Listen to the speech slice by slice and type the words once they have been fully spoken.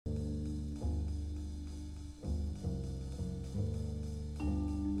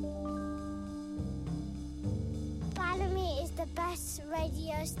best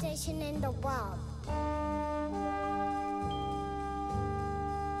radio station in the world.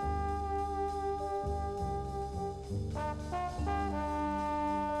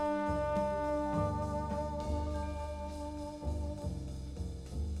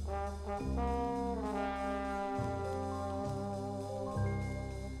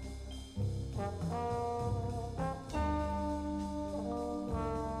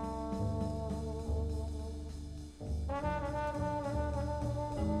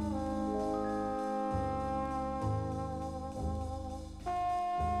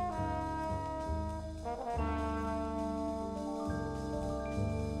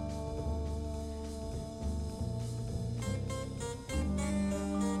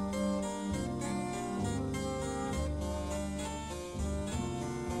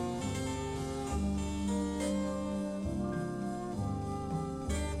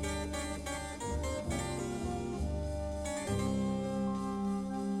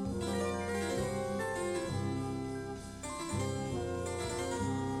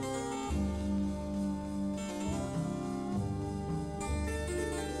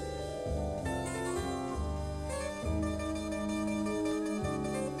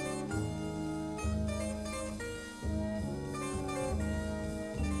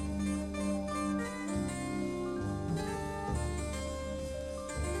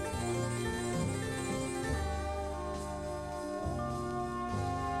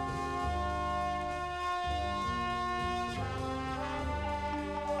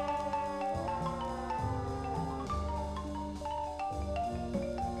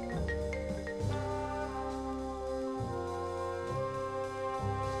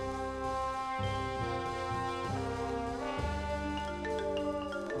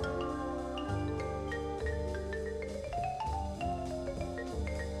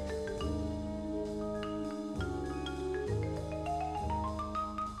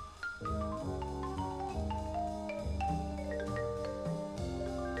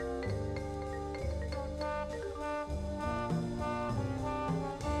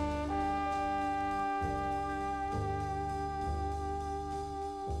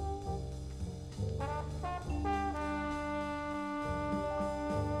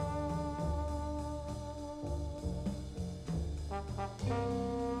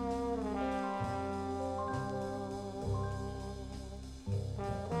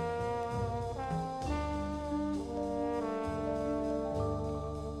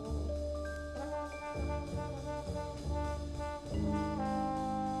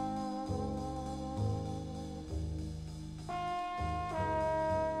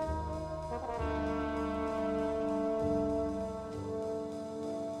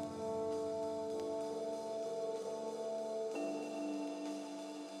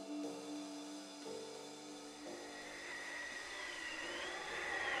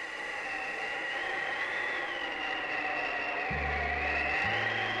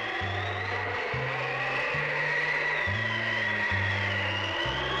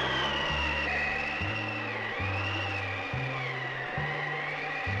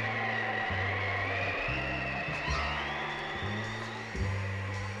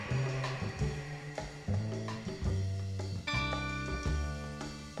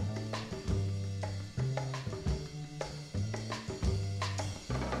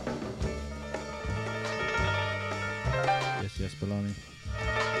 Yes, Bellamy.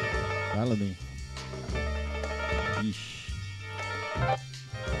 Bellamy. Yeesh.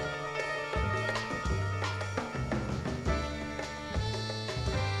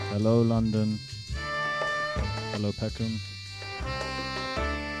 Hello, London. Hello, Peckham.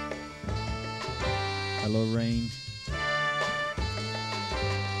 Hello, Rain.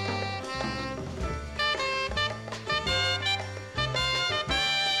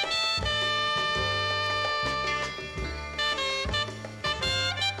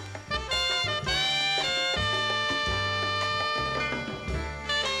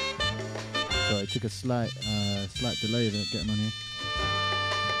 Sorry, it took a slight delay of getting on here.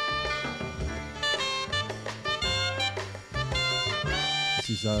 This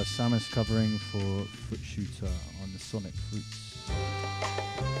is Samus covering for Foot Shooter on the Sonic Fruits.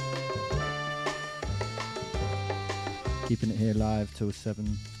 Keeping it here live till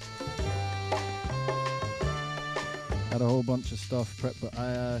 7. Had a whole bunch of stuff prepped, but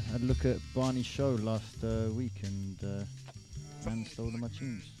I had a look at Barney's show last week and man stole all my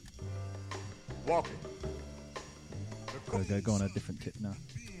tunes. Walking. So go on a different tip now.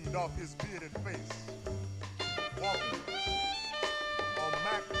 Beamed off his bearded face. Walking. On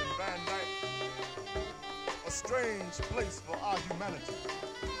Mac and Van Dyke. A strange place for our humanity.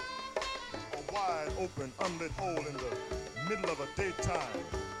 A wide open, unlit hole in the middle of a daytime,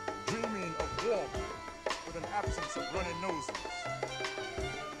 dreaming of warmth with an absence of runny noses.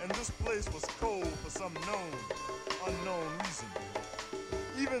 And this place was cold for some known, unknown reason.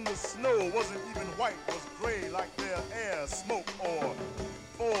 Even the snow wasn't even white, was gray like their air, smoke, or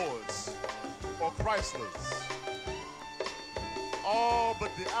Fords, or Chryslers. All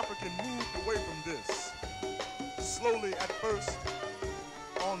but the African moved away from this. Slowly at first,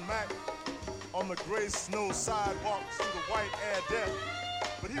 on Mac, on the gray snow sidewalks through the white air death,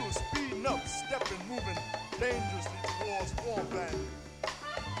 but he was speeding up, stepping, moving dangerously towards warmth,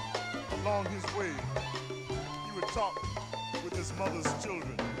 and along his way, he would talk with his mother's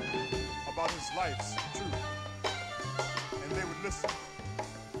children about his life's truth, and they would listen.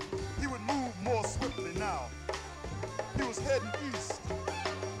 He would move more swiftly now. He was heading east,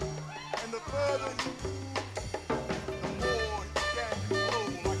 and the further he moved, the more he began to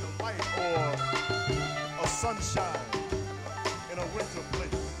glow like a light or a sunshine in a winter place.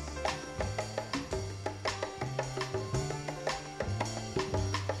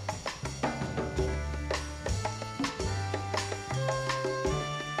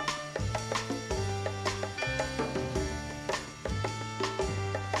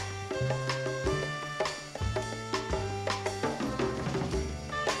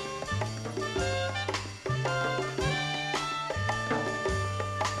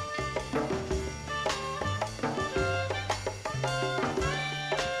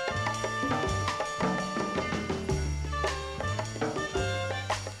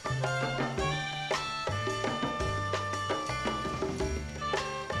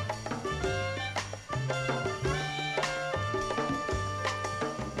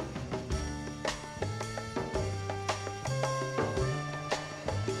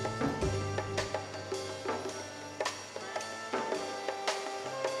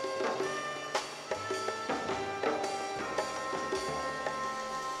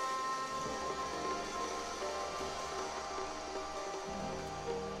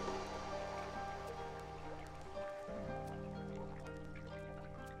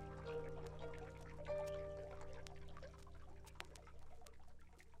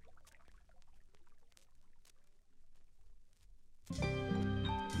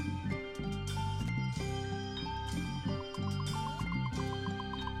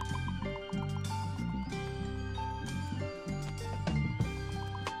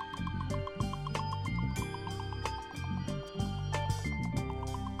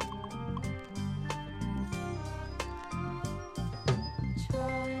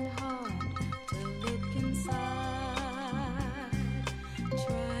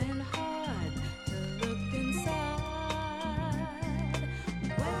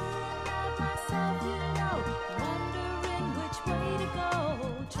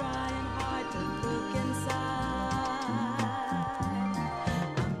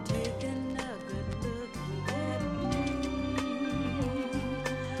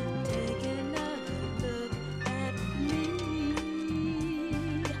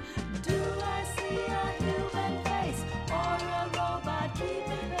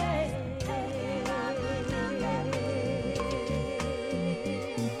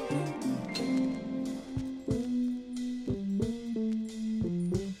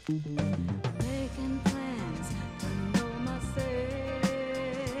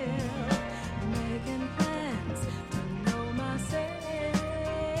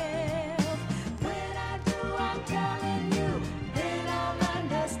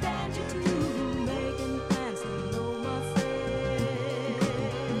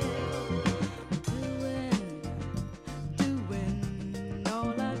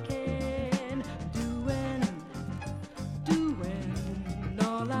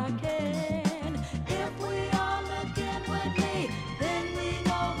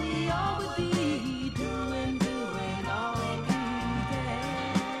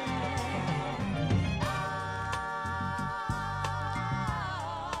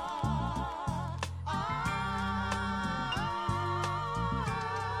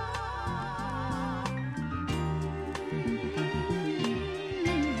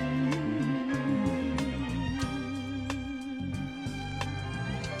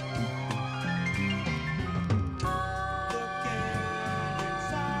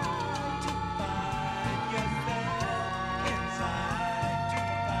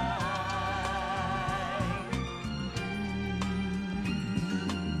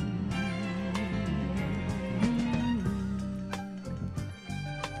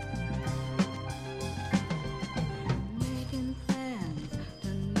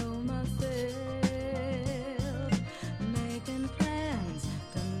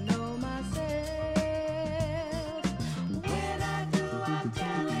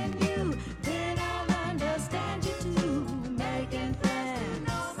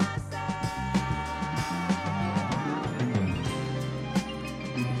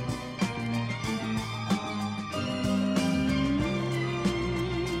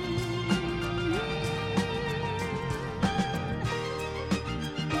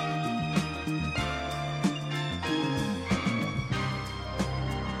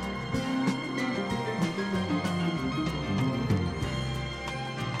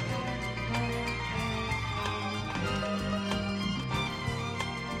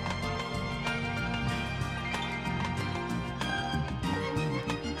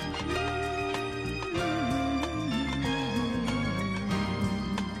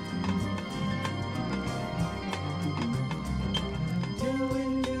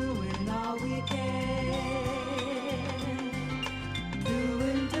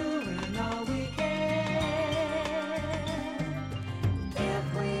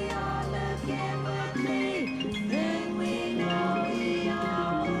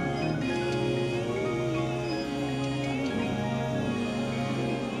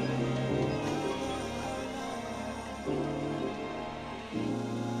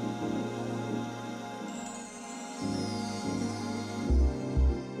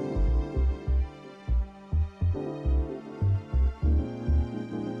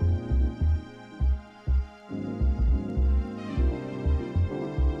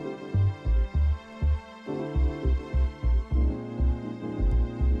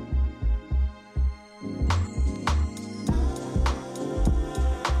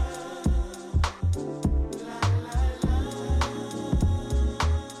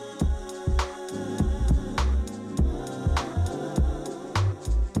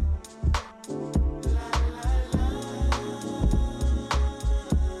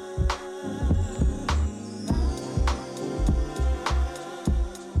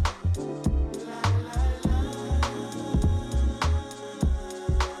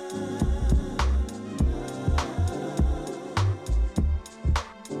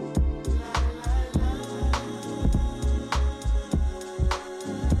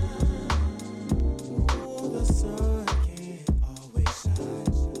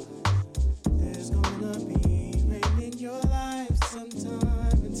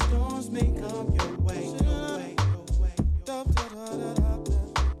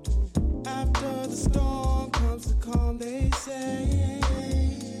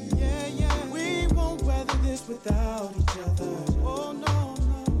 without each other. Oh no,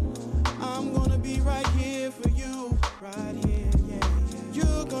 no, I'm gonna be right here for you, right here, yeah.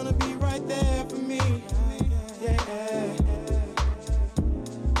 You're gonna be right there for me, yeah.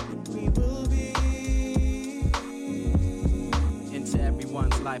 And we will be. Into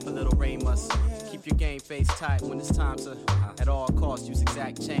everyone's life, a little rain must keep your game face tight when it's time to, at all costs, use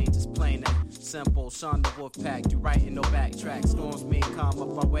exact change. It's plain and simple. Sean the Wolf Pack, do right and no backtrack. Storms mean calm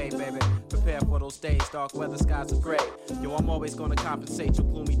up our way, baby. Prepare for those days, dark weather, skies are gray. Yo, I'm always gonna compensate your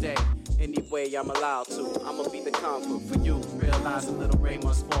gloomy day. Any way I'm allowed to, I'ma be the comfort for you. Realize a little rain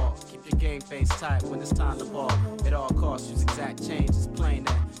must fall. Keep your game face tight when it's time to ball. At all costs, use exact change. It's plain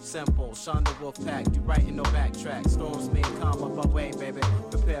and simple. Sean the Wolf Pack, do right and no backtrack. Storms mean calm up our way, baby.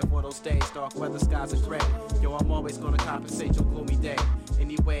 Prepare for those days, dark weather, skies are gray. Yo, I'm always gonna compensate your gloomy day.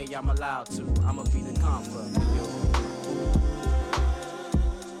 Any way I'm allowed to, I'ma be the comfort for you.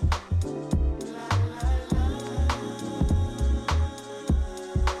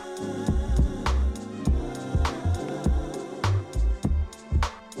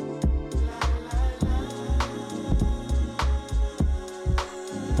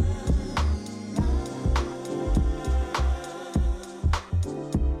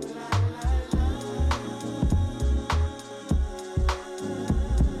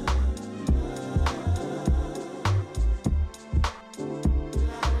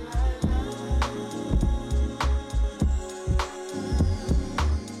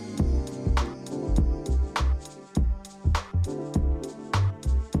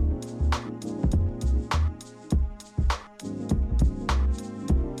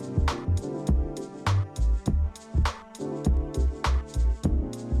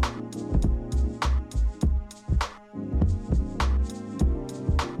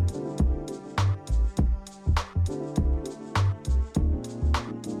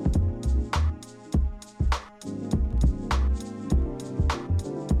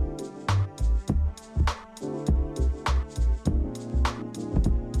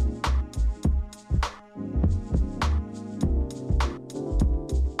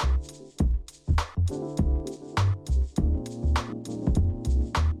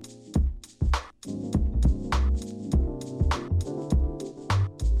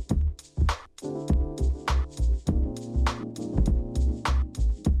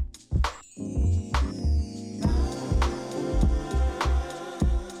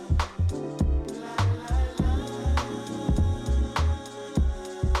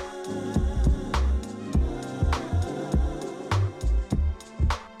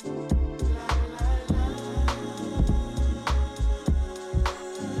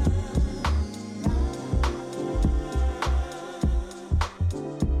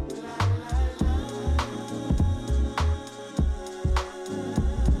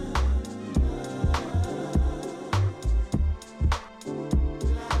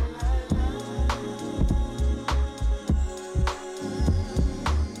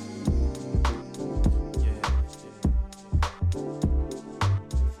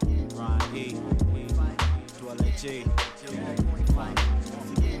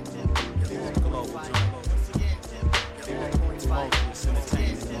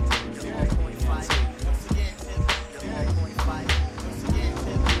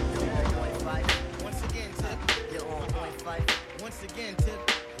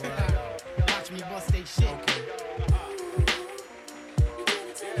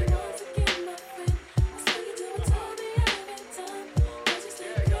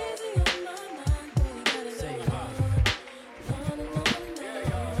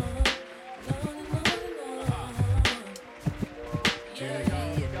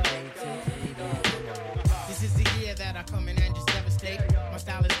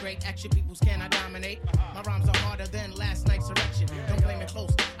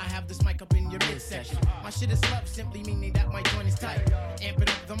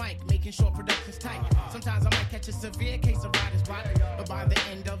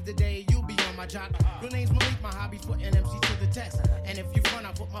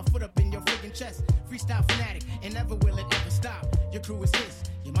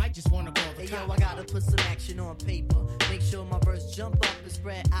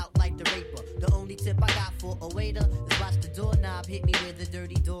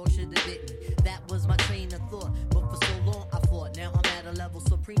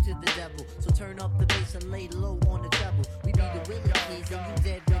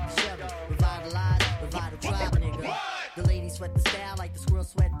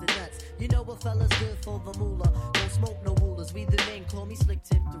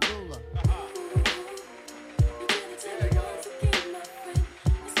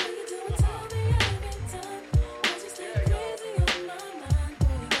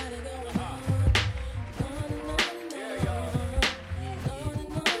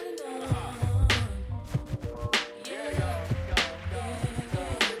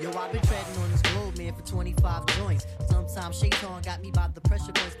 I've been treading on this globe, man, for 25 joints. Sometimes Shaitan got me by the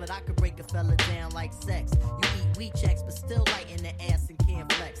pressure points, but I could break a fella down like sex. You eat wheat checks, but still light in the ass and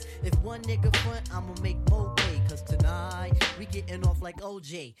can't flex. If one nigga front, I'ma make more pay. Cause tonight, we getting off like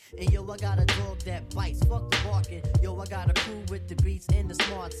OJ. And yo, I got a dog that bites, fuck the barking. Yo, I got a crew with the beats and the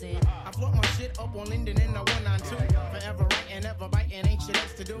smarts in. I float my shit up on Linden in the 192. Forever writing, ever biting, ain't shit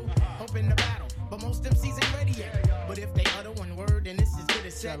else to do. Hoping to battle, but most MCs ain't ready yet. But if they utter one word, then this is good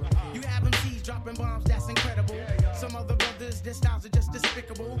as set. You have MCs dropping bombs, that's incredible. Some other brothers, their styles are just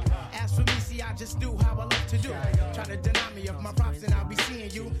despicable. As for me, see, I just do how I love to do. Try to deny me of my props and I'll be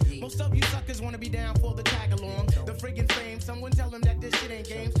seeing you. Most of you suckers wanna be down for the tag along. The friggin' fame, someone tell them that this shit ain't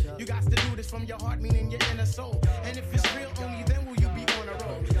games. You got to do this from your heart, meaning your inner soul. And if it's real, only then will you be on a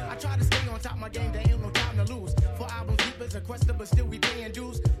roll. I try to stay on top of my game, there ain't no time to lose. For albums deep as a quester, but still we paying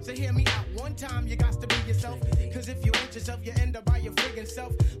dues. So hear me out one time, you got to be yourself. Cause if you ain't yourself, you end up by your friggin'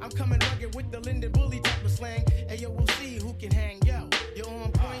 self. I'm coming rugged with the Linden Bully type of slang. And yo, we'll see who can hang. Yo, you're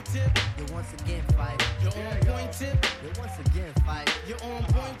on point tip. You're once again fight. You're on point tip. You're once again fight. You're on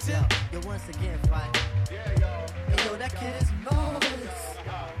point tip. You're once again fight. Hey yo, that kid is marvelous.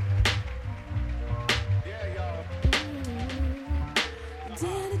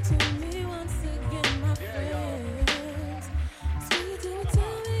 Did it to me once again, my friends. So you do it to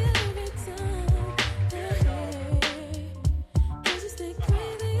me every time. Hey, cause you stay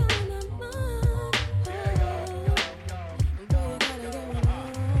crazy on my mind. Oh, boy, you got it going on.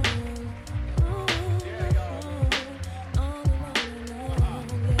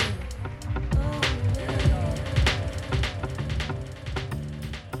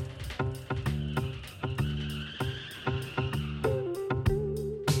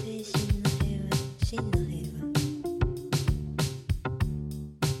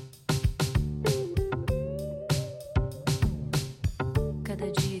 Cada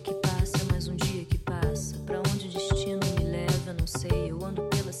dia que passa, mais um dia que passa. Pra onde o destino me leva, não sei. Eu ando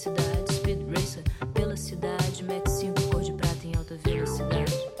pela cidade, speed racer. Pela cidade, Max 5, cor de prata em alta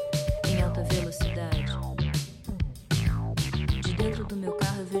velocidade. Em alta velocidade. De dentro do meu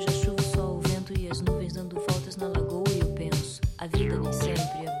carro eu vejo a chuva, o sol, o vento e as nuvens dando voltas na lagoa. E eu penso, a vida nem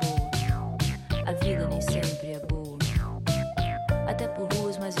sempre é boa. A vida nem sempre é boa. Até por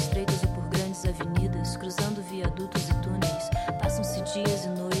ruas mais estreitas e por grandes avenidas, cruzando viadutos e túneis, passam-se dias e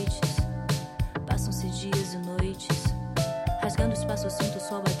noites. Passam-se dias e noites. Rasgando o espaço, eu sinto o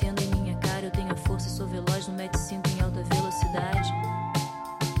sol batendo em minha cara. Eu tenho a força, sou veloz no Match 5 em alta velocidade.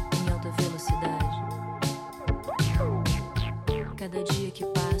 Em alta velocidade. Cada dia que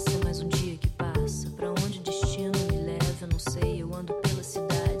passa, mais um dia que passa. Pra onde o destino me leva, eu não sei. Eu ando pela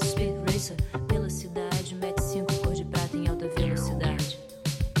cidade, speed racer. Pela cidade, Match 5, cor de prata em alta velocidade.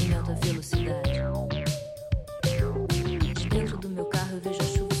 Em alta velocidade. De dentro do meu carro eu vejo a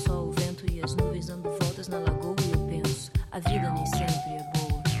chuva, o sol, o vento e as nuvens dando voltas na lagoa. E eu penso, a vida nem sempre é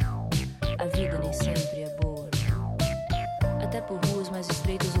boa. A vida nem sempre é boa. Até por ruas mais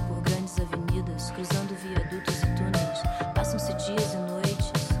estreitas ou por grandes avenidas, cruzando viadutos e túneis, passam-se dias e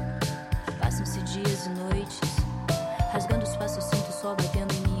noites. Passam-se dias e noites. Rasgando o espaço, eu sinto o sol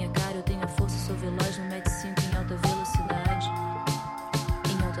batendo em minha cara. Eu tenho a força, sou veloz no Match 5 em alta velocidade.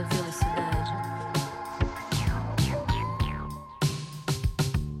 Em alta velocidade.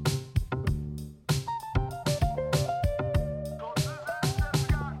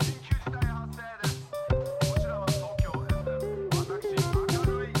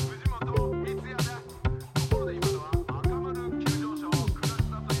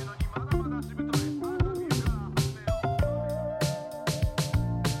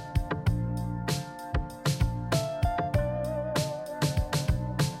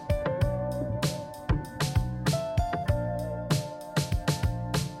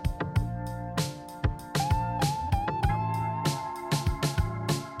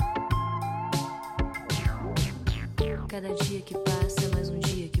 Cada dia que passa, mais um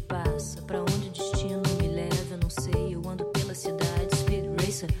dia que passa. Pra onde o destino me leva, eu não sei. Eu ando pela cidade, speed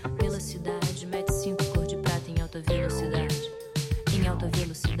racer. Pela cidade, Match 5, cor de prata em alta velocidade. Em alta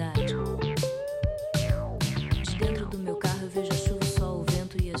velocidade. De dentro do meu carro eu vejo a chuva, o sol, o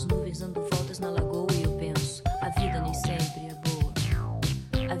vento e as nuvens dando voltas na lagoa. E eu penso, a vida nem sempre é boa.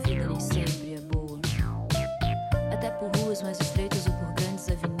 A vida nem sempre é boa. Até por ruas mais estreitas ou por grandes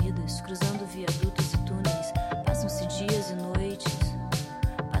avenidas, cruzando viadutos e túneis, passam-se dias e noites.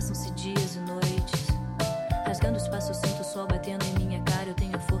 Passam-se dias e noites. Rasgando o espaço, eu sinto o sol batendo em minha cara. Eu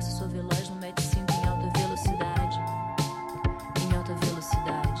tenho a força, sou veloz no Match 5 em alta velocidade. Em alta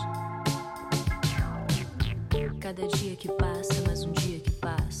velocidade. Cada dia que passa, mais um dia que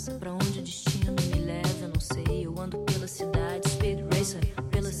passa. Pra onde o destino me leva, eu não sei. Eu ando pela cidade, speed racer.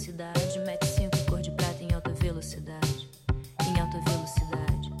 Pela cidade.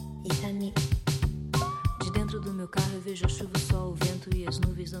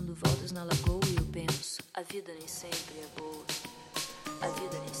 vida nem sempre é boa. A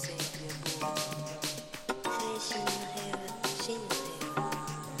vida nem sempre é boa.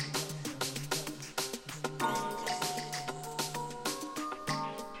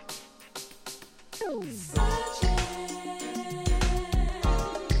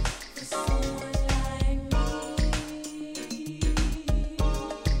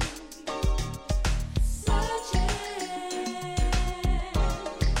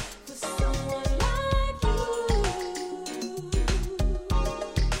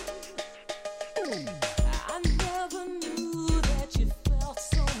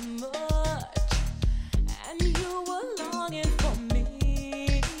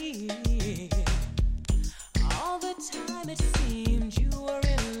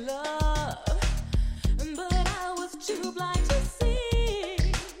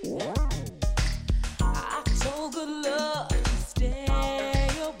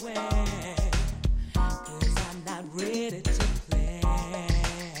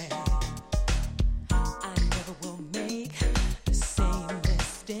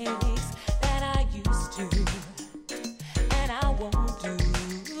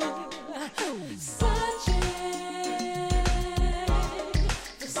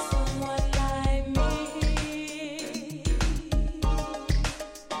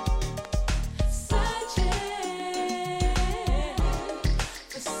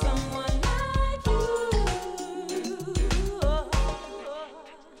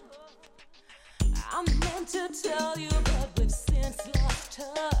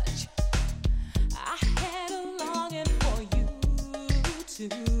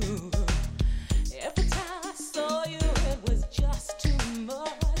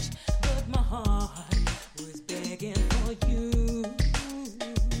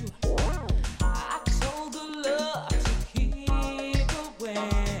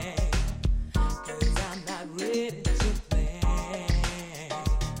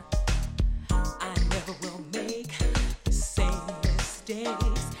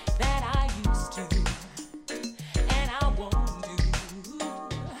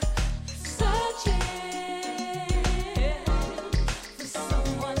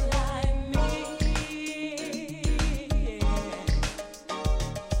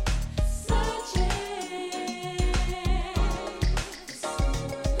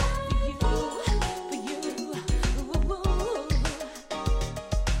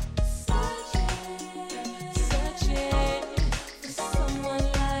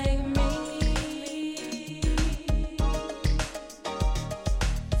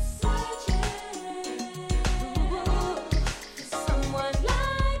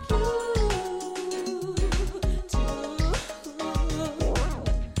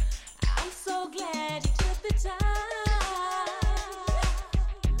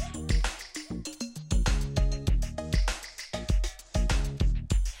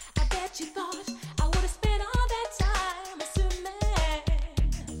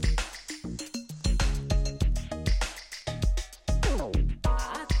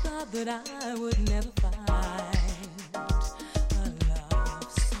 But I would never find a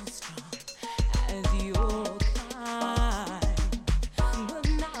love so strong as your kind. But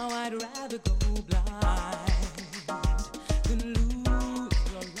now I'd rather go blind than lose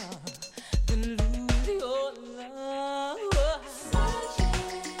your love, than lose your love.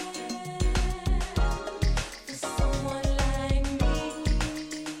 For someone like me,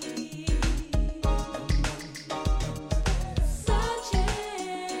 searching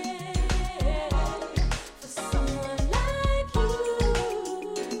for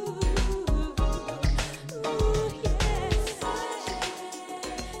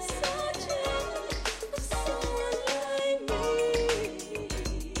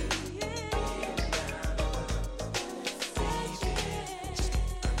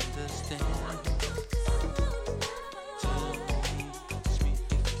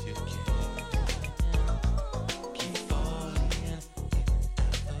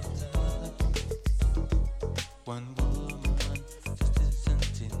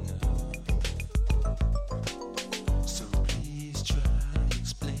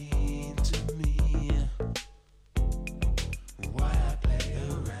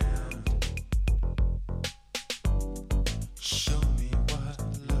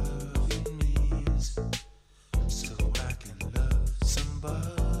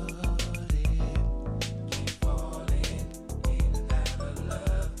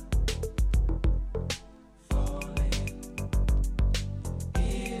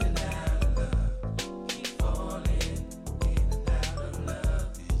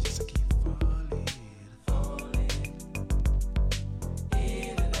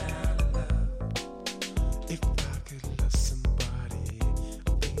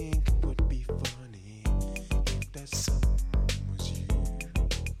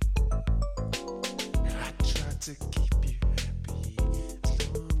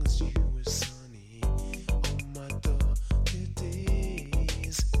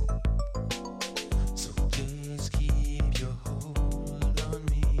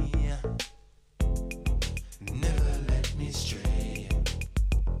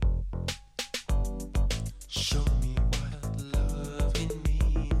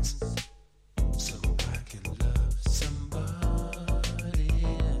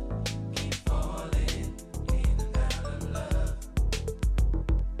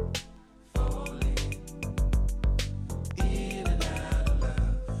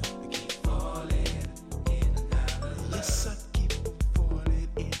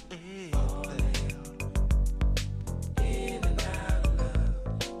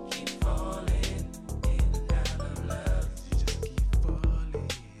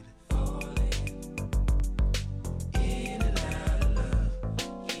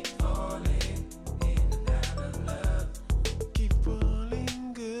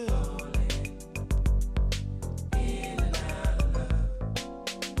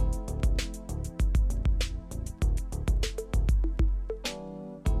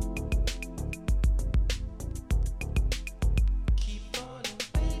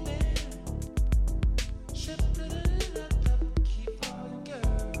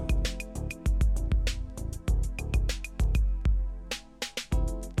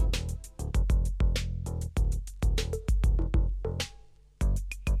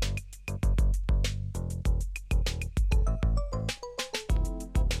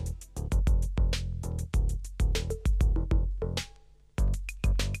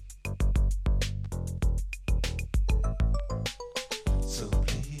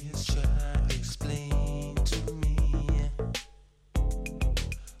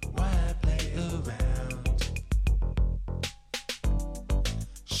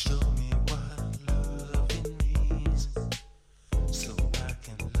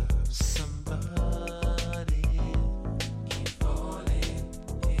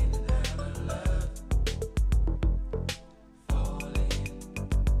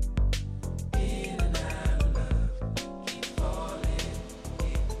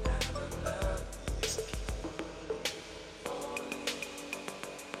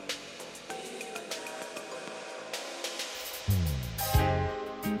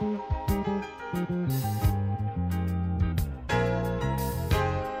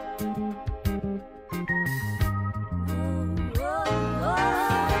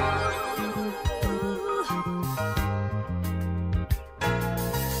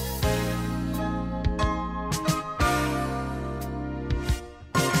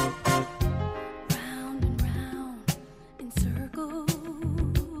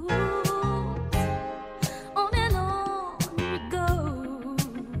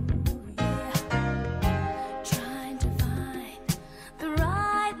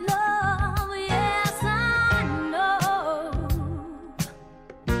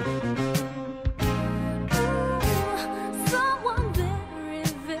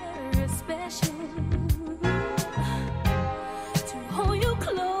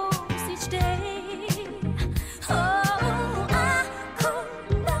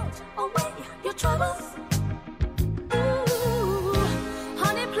troubles. Ooh,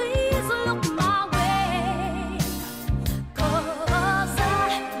 honey, please look my way. 'Cause I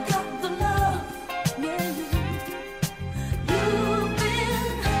got the love, yeah, you've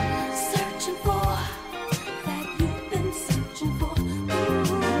been searching for, that you've been searching for.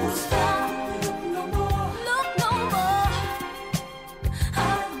 Ooh, stop, look no more, look no more. I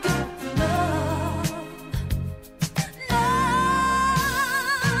got the love,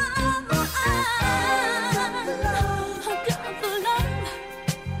 I got the love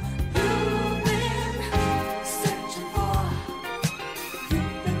you've been searching for,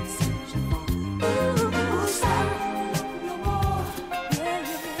 you've been searching for. Ooh, stop, look no more, yeah,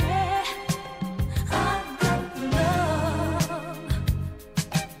 yeah. I got the love.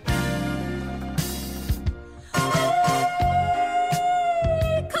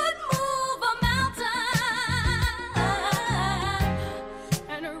 We could move a mountain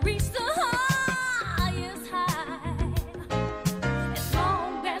and reach the highest high, as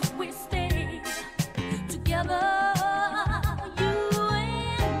long as we stay together, you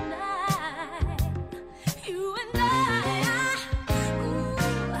and I, you and I. Ooh,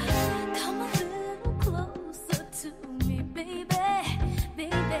 come a little closer to me, baby, baby.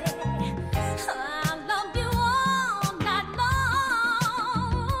 I love you all night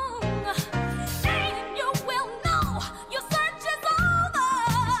long, and you will know your search is over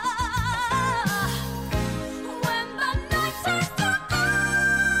when the night turns to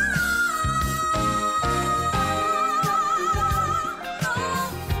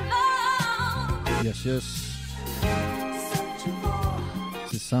love. Yes, yes.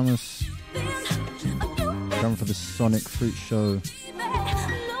 This is Samus. Coming for the Sonic Fruit Show.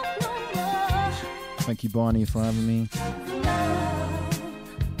 Thank you, Barney, for having me.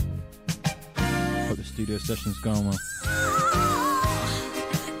 Hope the studio session's going well.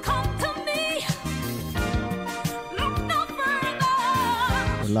 Come to me, look no further.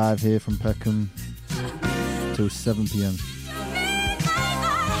 We're live here from Peckham till 7 p.m.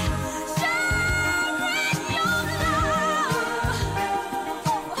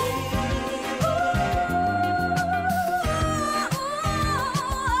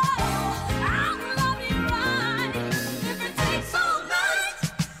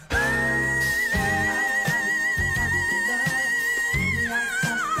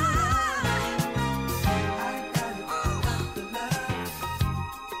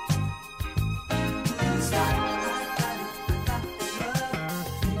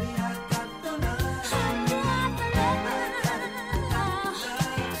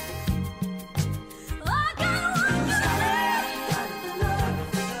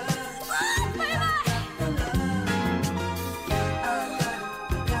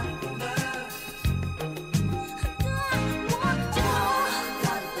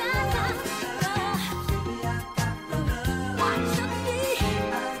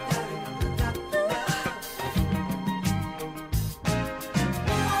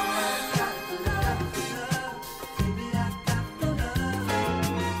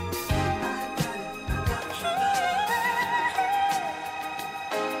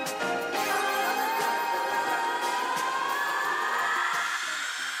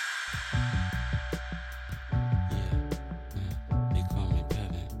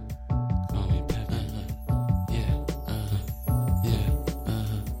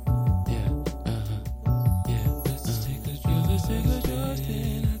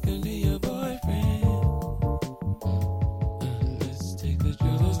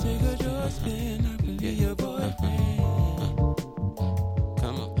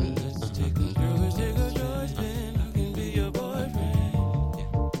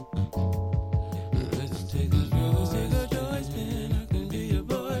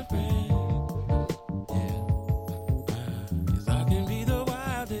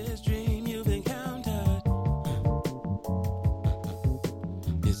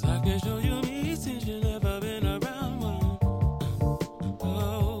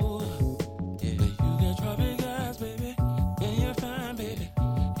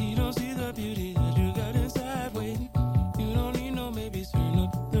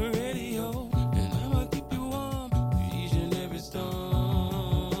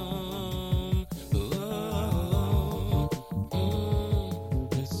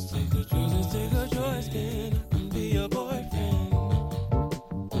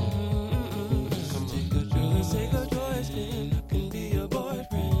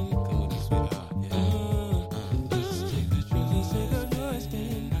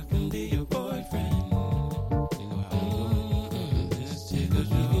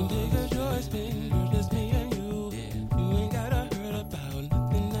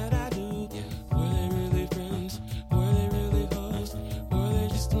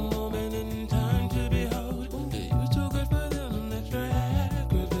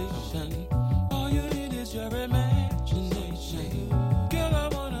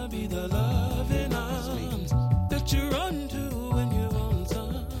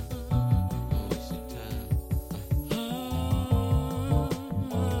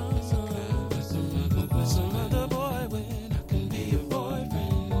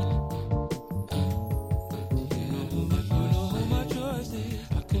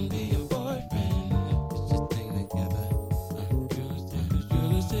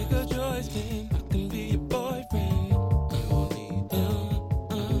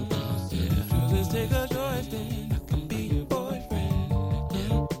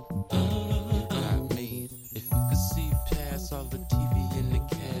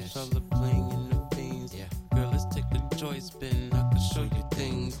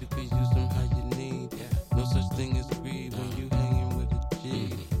 things, you can use them how you need. No such thing as greed when you hanging with a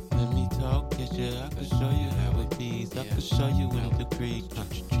G. Let me talk, get you, I can show you how it be. I can show you in the creek.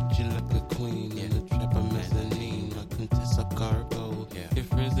 Treat you like a queen in the trap of mezzanine. My Contessa Cargo. Your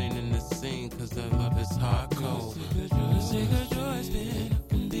friends ain't in the scene, cause their love is hardcore. Cigarette Joy's been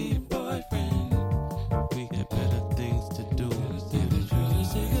up and be your boyfriend. We got better things to do.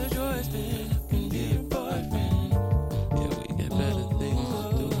 Cigarette Joy's been up and be your boyfriend. Yeah, we got better things to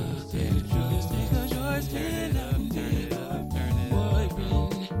do. Cigarette Joy's been up, turn it up, turn it up. Boyfriend.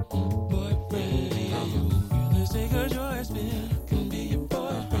 Cigarette Joy's been up and be your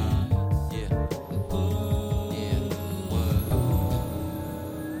boyfriend. Yeah.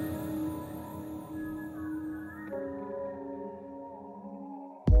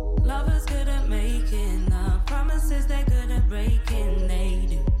 Lovers good at making promises they're good at breaking, they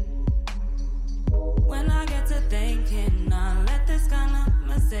do. When I get to thinking, I let this kind of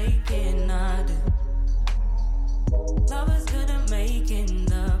mistaken I do. Lovers good at making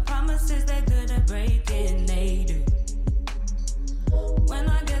the promises they're good at breaking, they do. When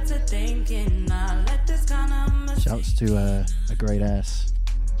I get to thinking, I let this kind of mistaken. Shouts to a great ass.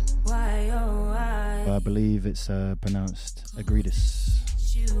 Why, oh, why? I believe it's pronounced Agreedus.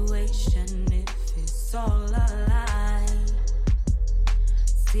 Situation if it's all a lie.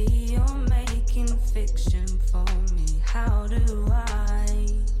 See, you're making fiction for me. How do I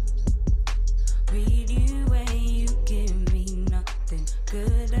read you when you give me nothing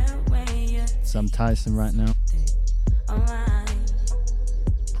good at when you Some Tyson right now.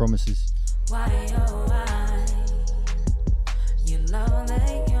 Promises. Why, oh, why? You love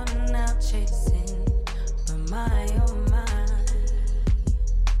that you're now chasing, but my, oh, my.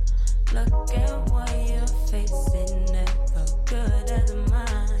 Look at what you're facing, never good as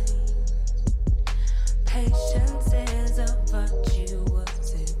mine. Patience is a virtue,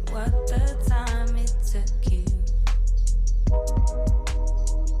 was it worth the time it took you?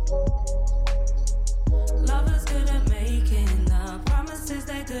 Lovers good at making the promises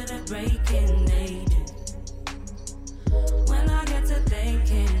they're good at breaking, they do. When I get to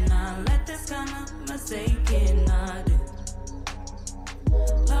thinking, I let this kind of mistaken I do.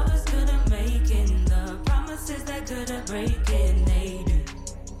 Lovers good at making the promises they're good at breaking, they do.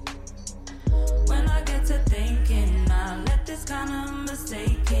 When I get to thinking, I let this kind of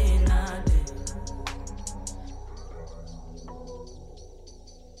mistaken I do.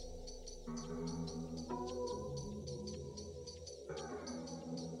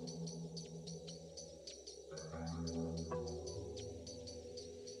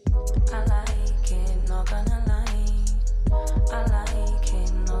 I like it, not gonna lie. I like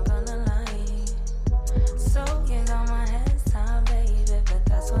it, not gonna lie. So you got my hands tied, baby, but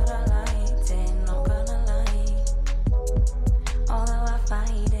that's what I liked it, not gonna lie. Although I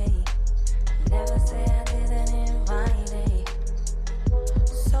fight it, never say I didn't invite it.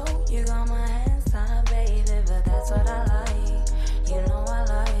 So you got my hands tied, baby, but that's what I like. You know I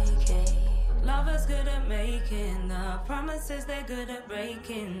like it. Lovers good at making the promises they're good at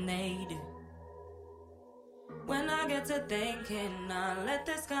breaking, they do. When I get to thinking, I let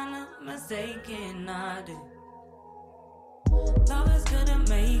this kind of mistaken I do. Lovers good at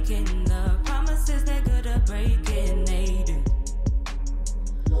making the promises they're good at breaking, they do.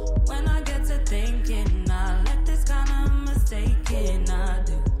 When I get to thinking, I let this kind of mistaken I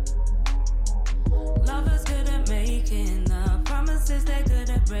do. Lovers good at making the promises they're good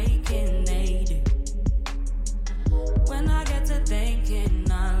at breaking, they do. When I get to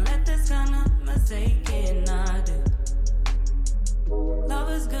thinking, I let this kind of mistaken I do.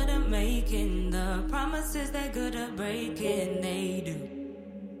 Lovers good at making the promises they're good at breaking, they do.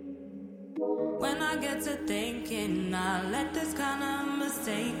 When I get to thinking, I let this kind of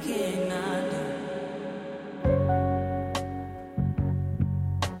mistaken I do.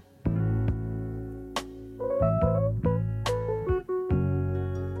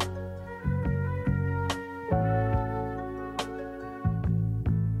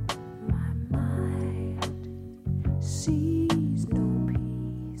 Sees no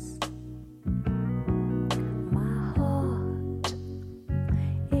peace. My heart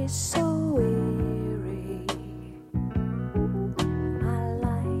is so weary. My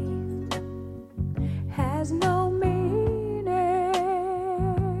life has no meaning.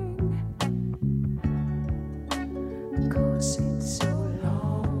 'Cause it's so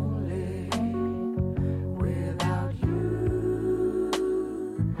lonely without you.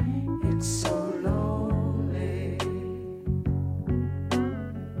 It's so lonely.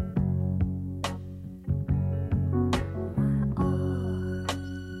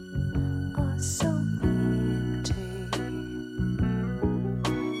 So empty.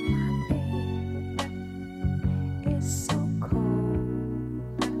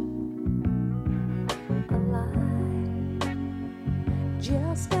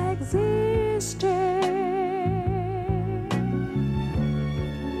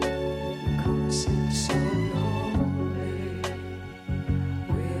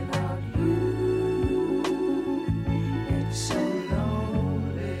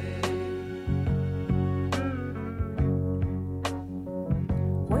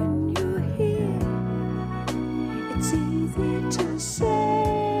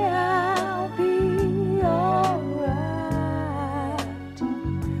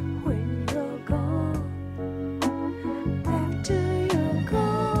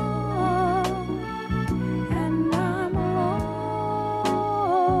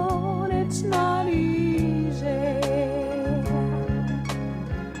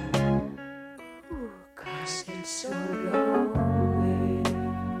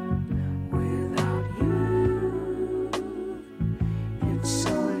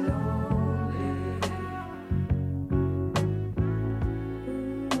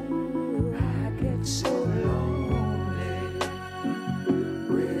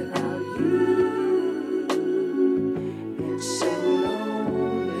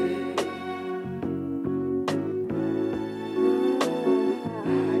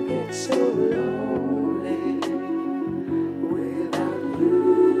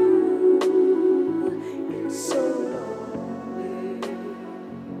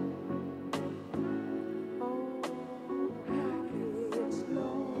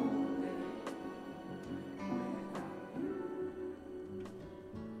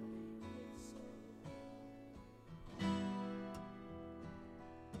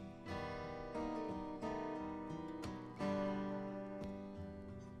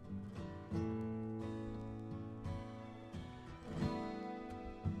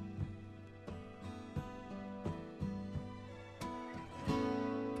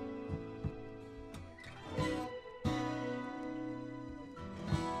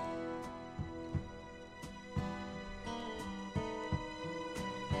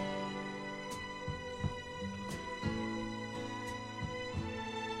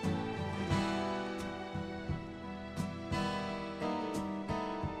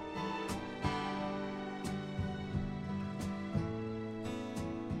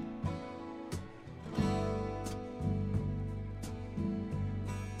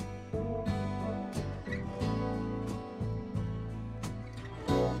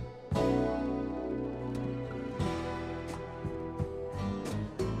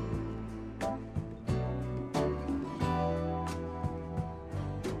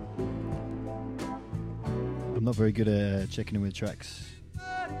 I'm not very good at checking in with tracks.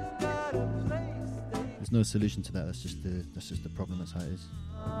 There's no solution to that. That's just the problem. That's how it is.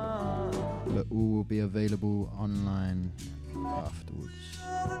 But all will be available online afterwards.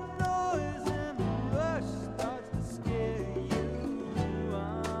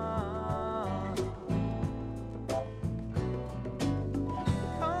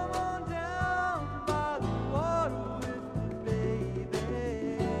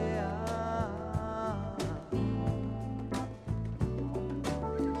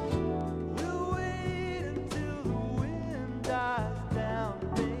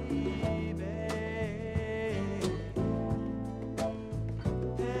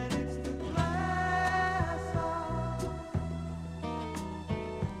 And it's the cloud.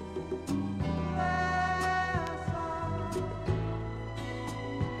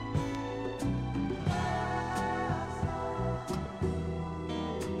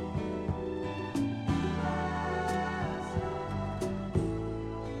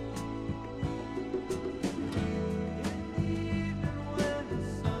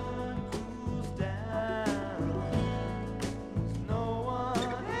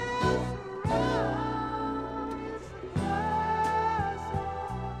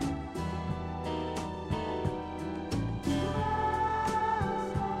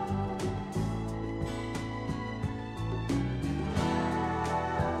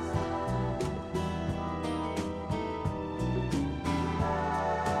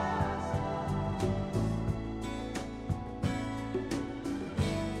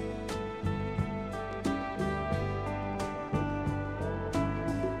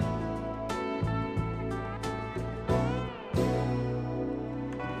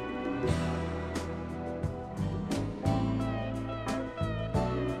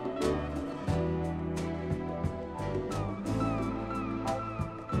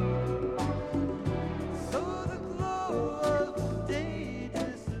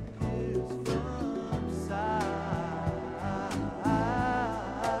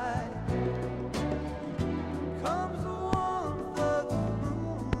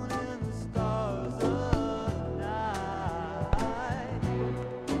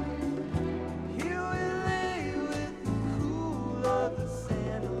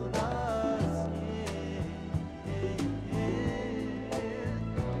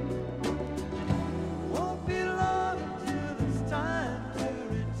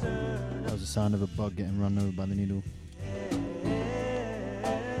 sound of a bug getting run over by the needle.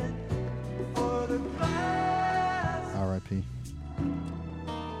 R.I.P.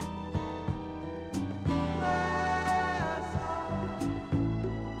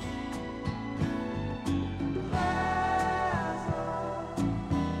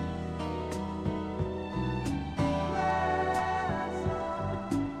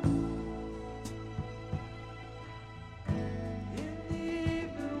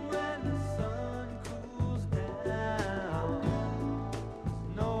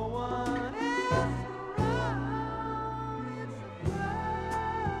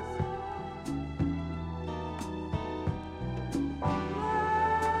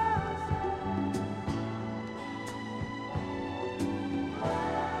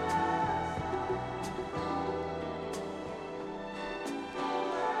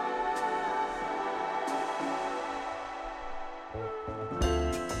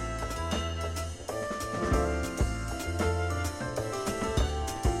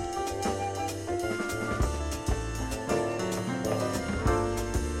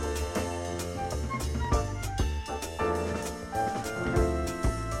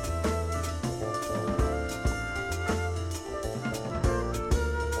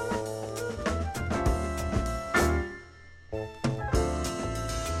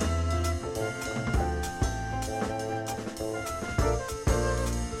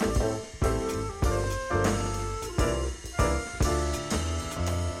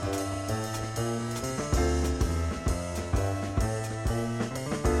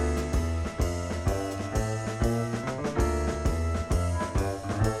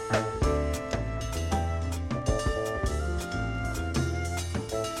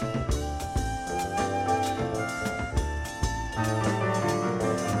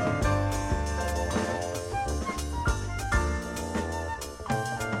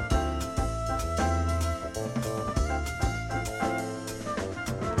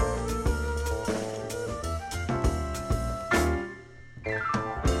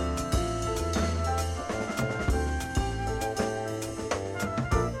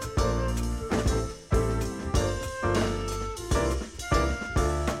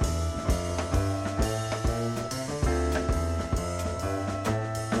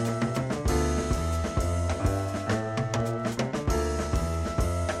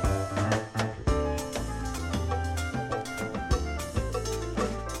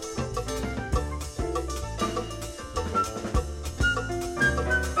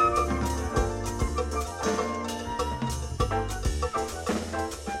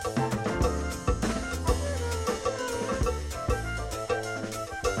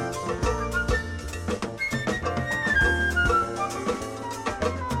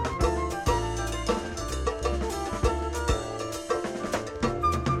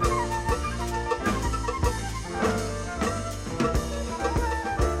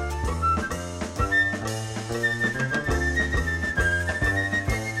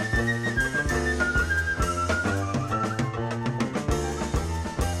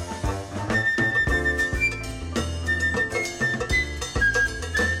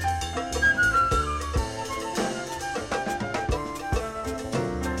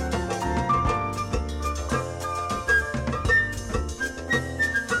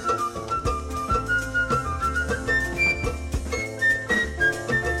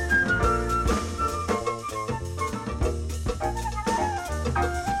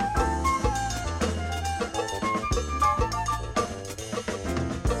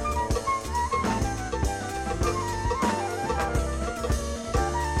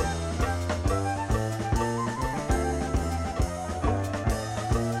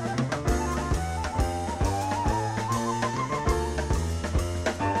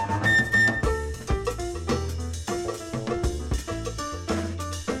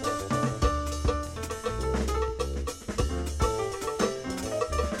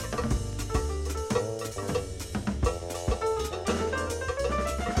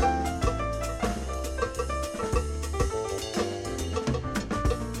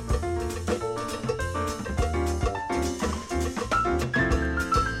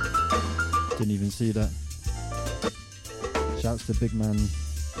 Didn't even see that. Shouts to big man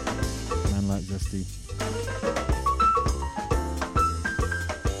like Zesty.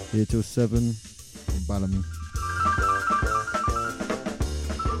 Here till 7, Bellamy.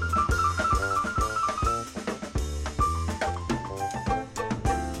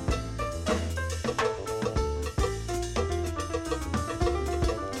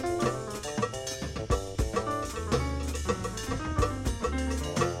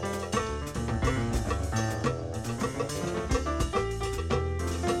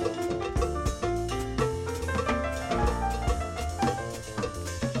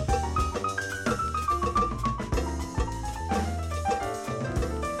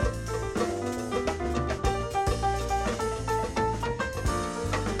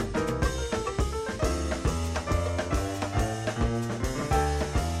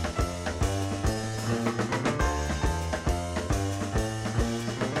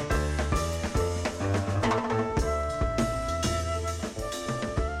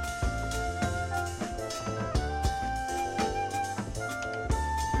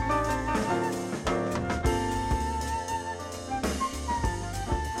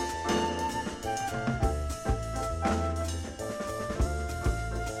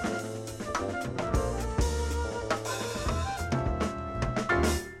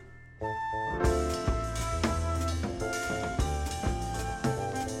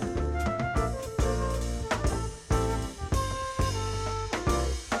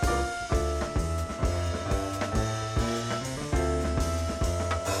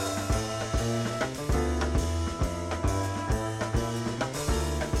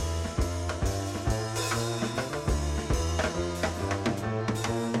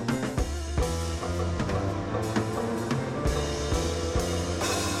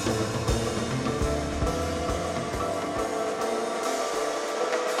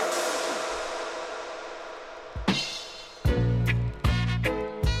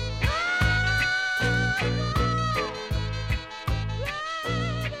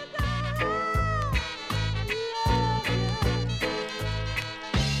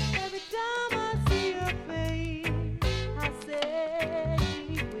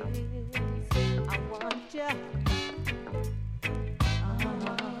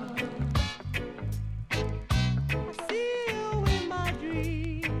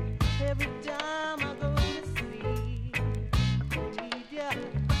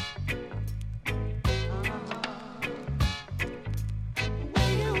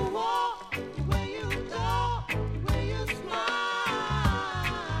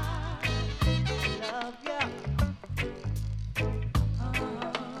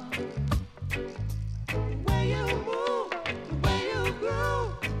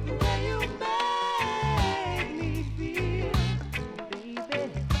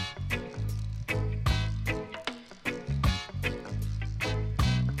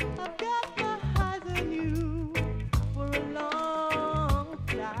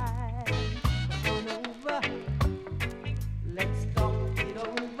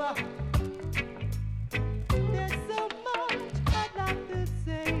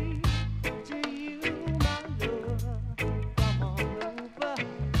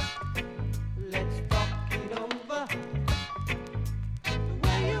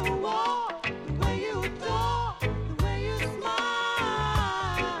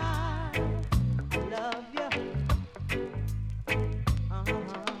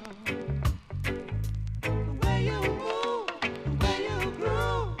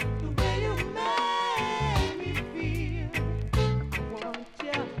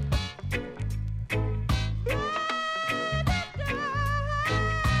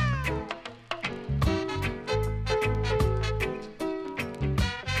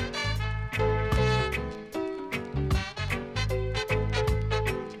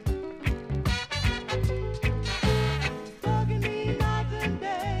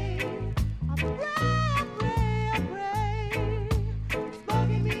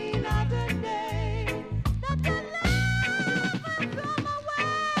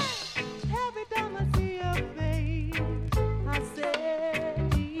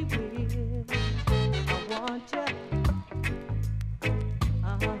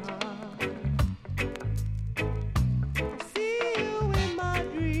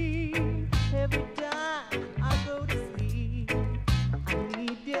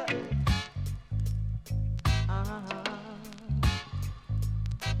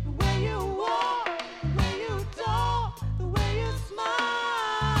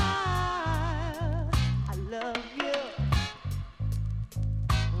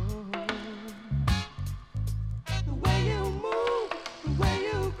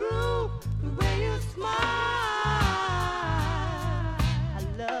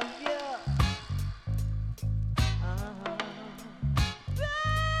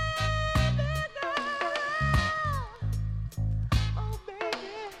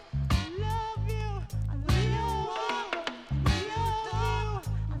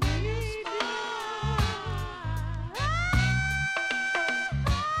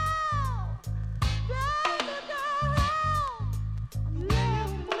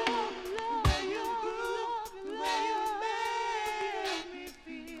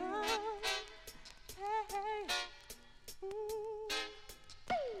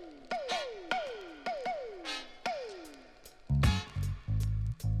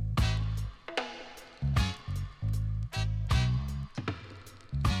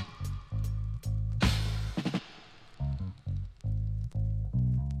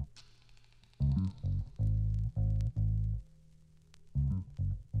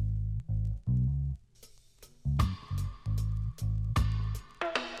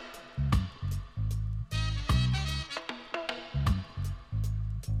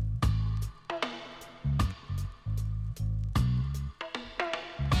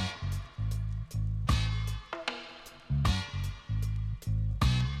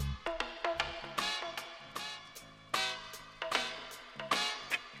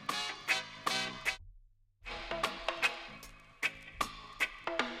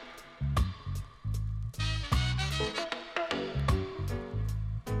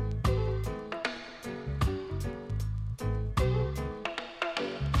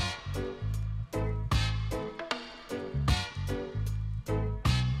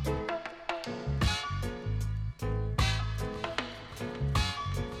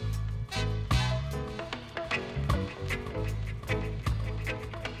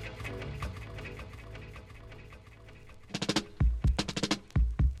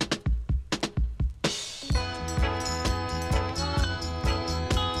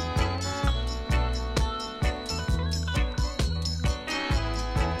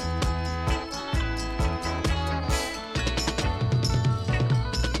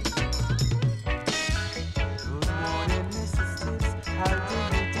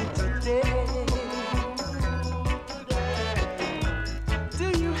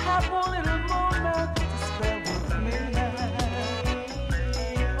 have one little moment to spare with me now?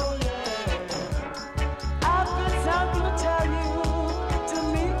 Oh yeah. I've got something to tell you. To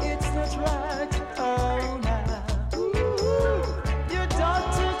me, it's not right. Oh now. Your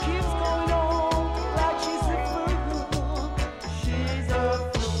daughter keeps going on like she's a fool. She's a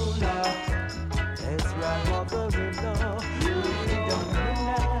fool now. That's right, mother-in-law. You don't know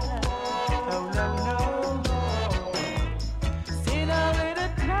now. Oh no, no. Seen her late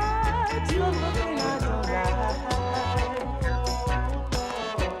at night, you're looking at her right.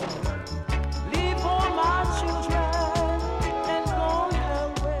 Leave all my children and go her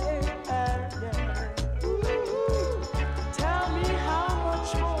way. Tell me how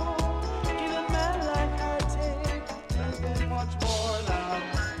much more can a man like her take? And much more now.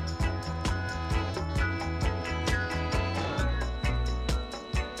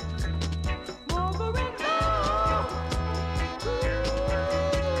 Mother-in-law.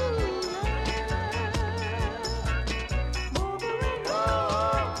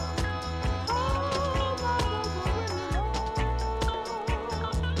 Mother-in-law. Oh, my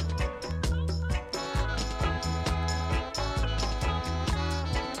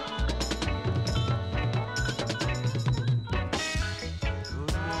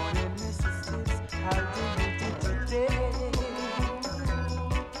Good morning, Mrs. Tips. How do you do today?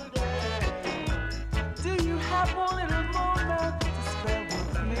 Do you have one little moment to spare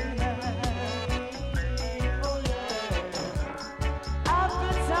with me now? Oh yeah. I've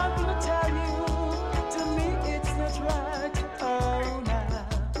got something to tell you. To me, it's not right. Oh now.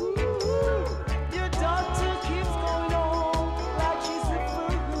 Your daughter keeps going on like she's a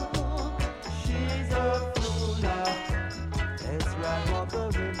fool. She's a fool now. That's right,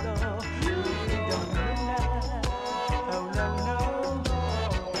 mother-in-law. You don't know now. Oh no, no.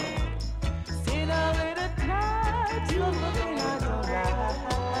 Seen her late at night, you're looking at her right.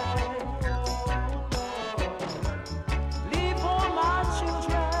 Leave all my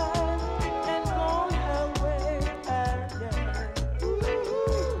children and go her way.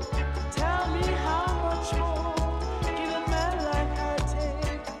 Tell me how much more can a man like her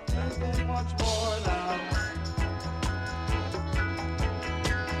take? And much more now.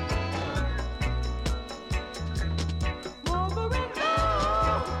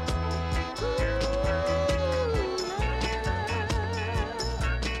 Mother-in-law.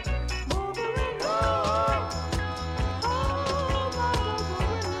 Mother-in-law. Oh, my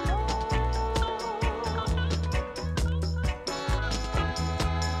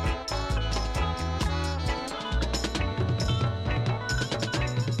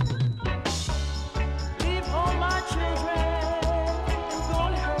Leave all my children and go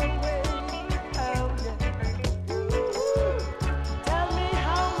her way. Oh yeah. Tell me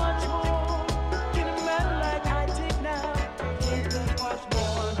how much more can a man like I take now? It's much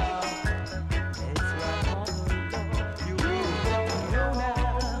more now. It's right, mother-in-law. You really don't know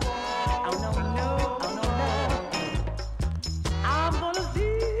now. Oh no, no, oh no, no. I'm gonna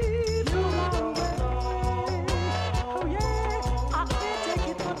leave you my way. Oh yeah, I can't take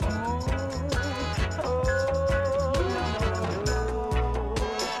it much more. Oh no, no, no.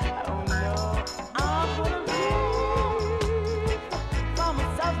 Oh no, I'm gonna leave by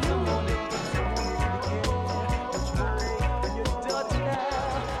myself. You know me, so much more than your daughter now.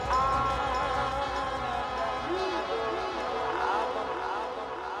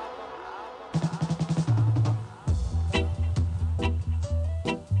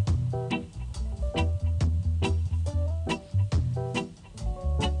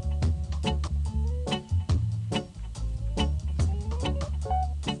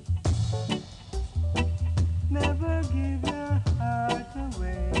 Never give your heart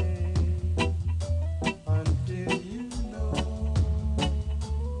away until you know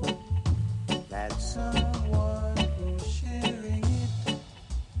that someone who's sharing it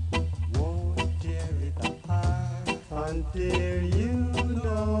won't tear it apart. Until you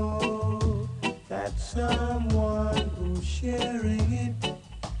know that someone who's sharing it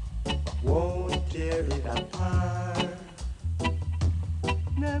won't tear it apart.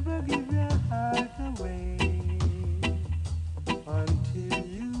 Never give your heart away until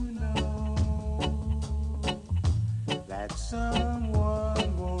you know that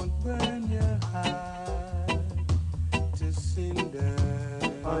someone won't burn your heart to cinder.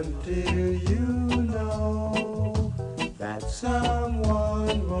 Until you know that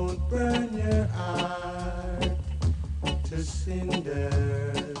someone won't burn your heart to cinder.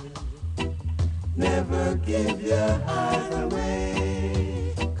 Never give your heart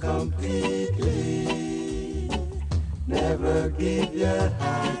away completely. Never give your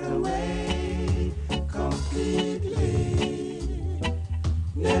heart away completely.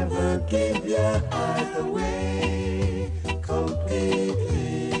 Never give your heart away completely.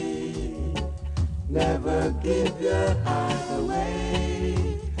 Never give your heart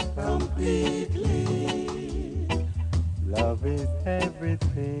away completely. Love is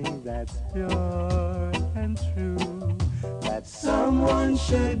everything that's pure and true. That Someone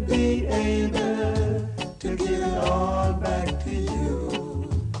should be able to give it all back to you.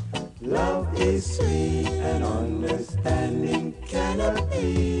 Love is sweet and understanding cannot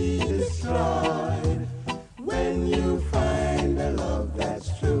be destroyed. When you find a love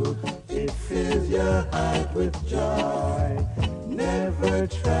that's true, it fills your heart with joy. Never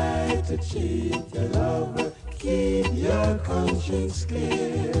try to cheat your lover, keep your conscience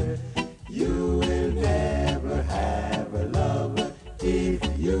clear. You will never have a lover if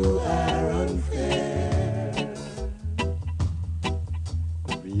you are unfair.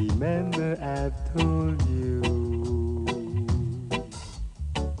 remember I've told you.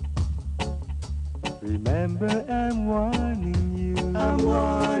 Remember I'm warning you. I'm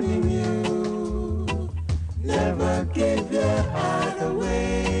warning you. Never give your heart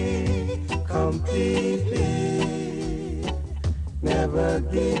away completely. Never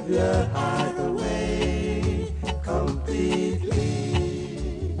give your heart away completely.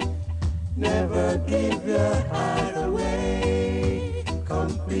 Never give your heart away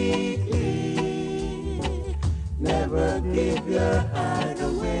completely. Never give your heart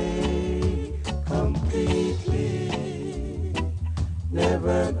away completely.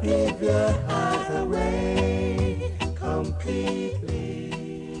 Never give your heart away completely.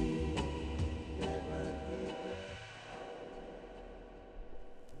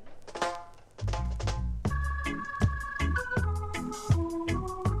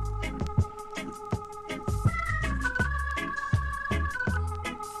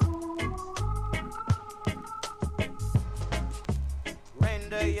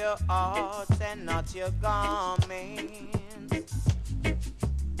 Render your hearts and not your garments.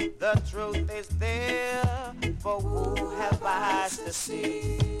 The truth is there, for who have eyes to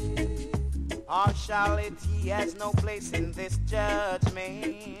see? Partiality has no place in this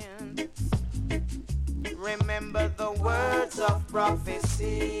judgment. Remember the words of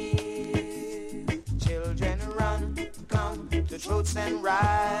prophecy. Children run, come to truths and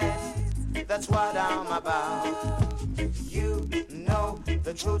rights. That's what I'm about. You know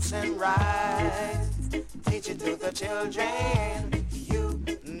the truths and rights. Teach it to the children. You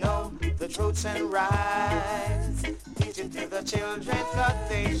know the truths and rights. Teach it to the children, 'cause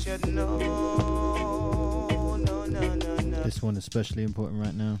they should know. No, no, no, no. This one especially important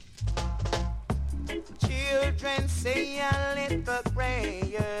right now. Children, say a little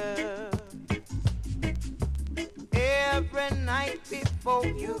prayer every night before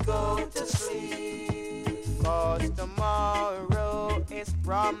you go to sleep. 'Cause tomorrow is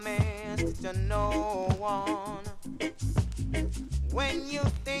promised to no one. When you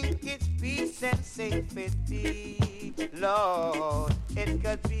think it's peace and safety, Lord, it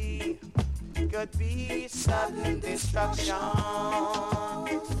could be sudden destruction.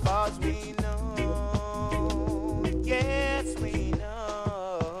 'Cause we know, yes we know.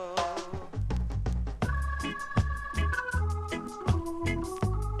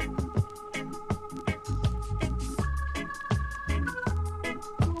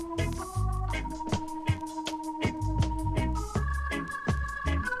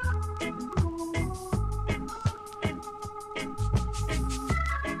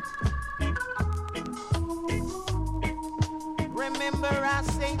 Remember I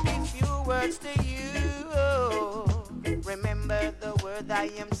say these few words to you. Remember the word I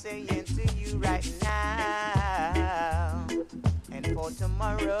am saying to you right now. And for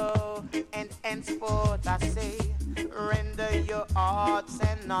tomorrow and henceforth I say, render your hearts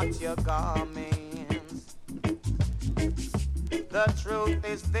and not your garments. The truth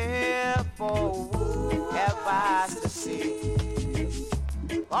is there for who have eyes to see.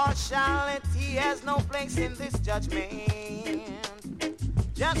 Partiality has no place in this judgment.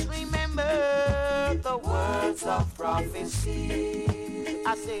 Just remember the words of prophecy.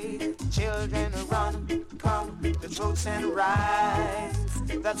 I say, children run, come, the truths and rights.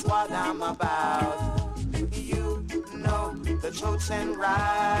 That's what I'm about. You know the truths and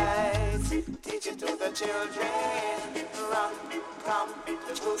rights. Teach it to the children. Run, come,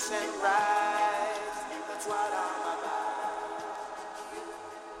 the truths and rights. That's what I'm about.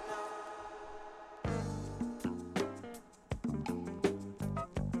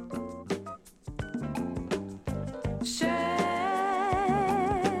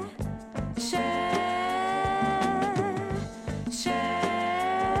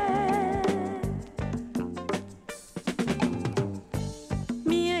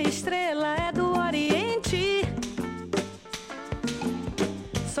 estrela é do Oriente.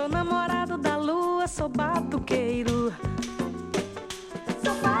 Sou namorado da lua, sou batuqueiro.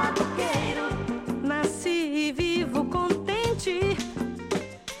 Sou batuqueiro. Nasci e vivo contente.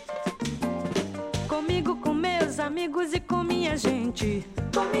 Comigo, com meus amigos e com minha gente.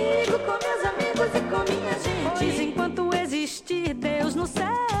 Comigo, com meus amigos e com minha gente. Pois enquanto existir Deus no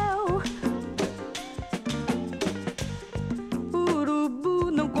céu,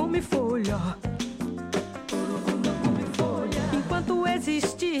 urubu não come folha. Urubu não come folha. Enquanto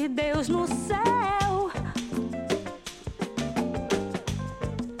existir Deus no céu,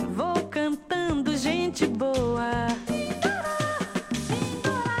 vou cantando gente boa.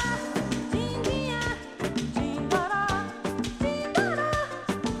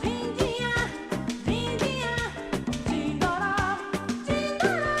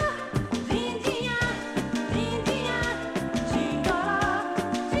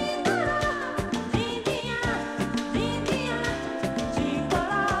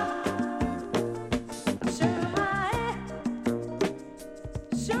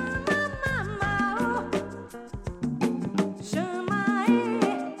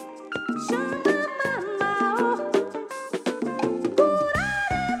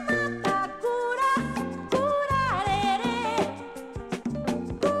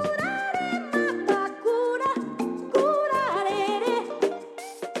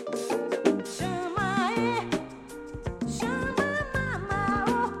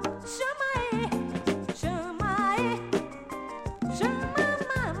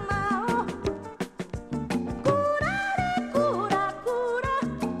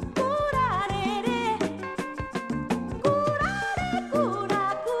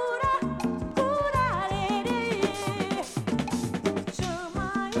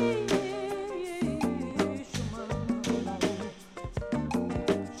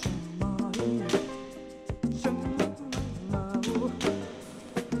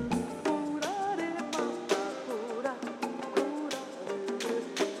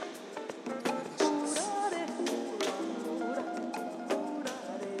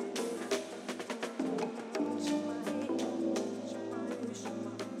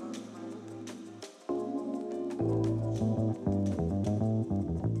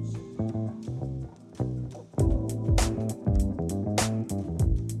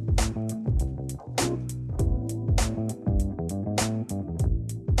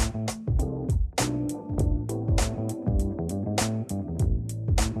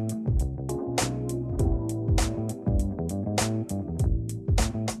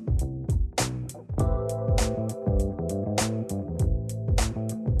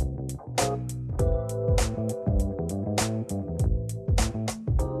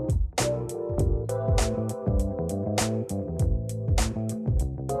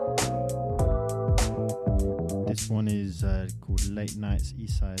 This one is called Late Nights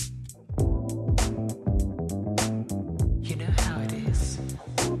Eastside. You know how it is.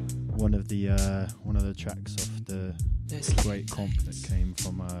 One of the tracks off the great comp that came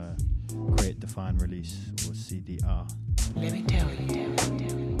from Create Define release, or CDR. Let me tell you.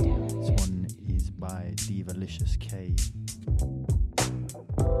 This one is by Divalicious K.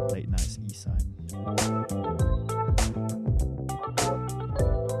 Late Nights Eastside.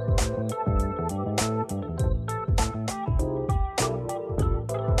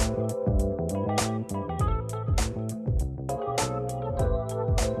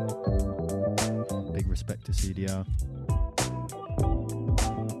 Respect to CDR.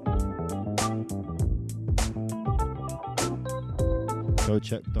 Go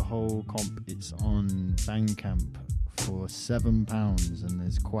check the whole comp. It's on Bandcamp for £7, and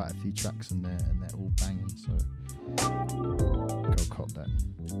there's quite a few tracks in there, and they're all banging. So go cop that.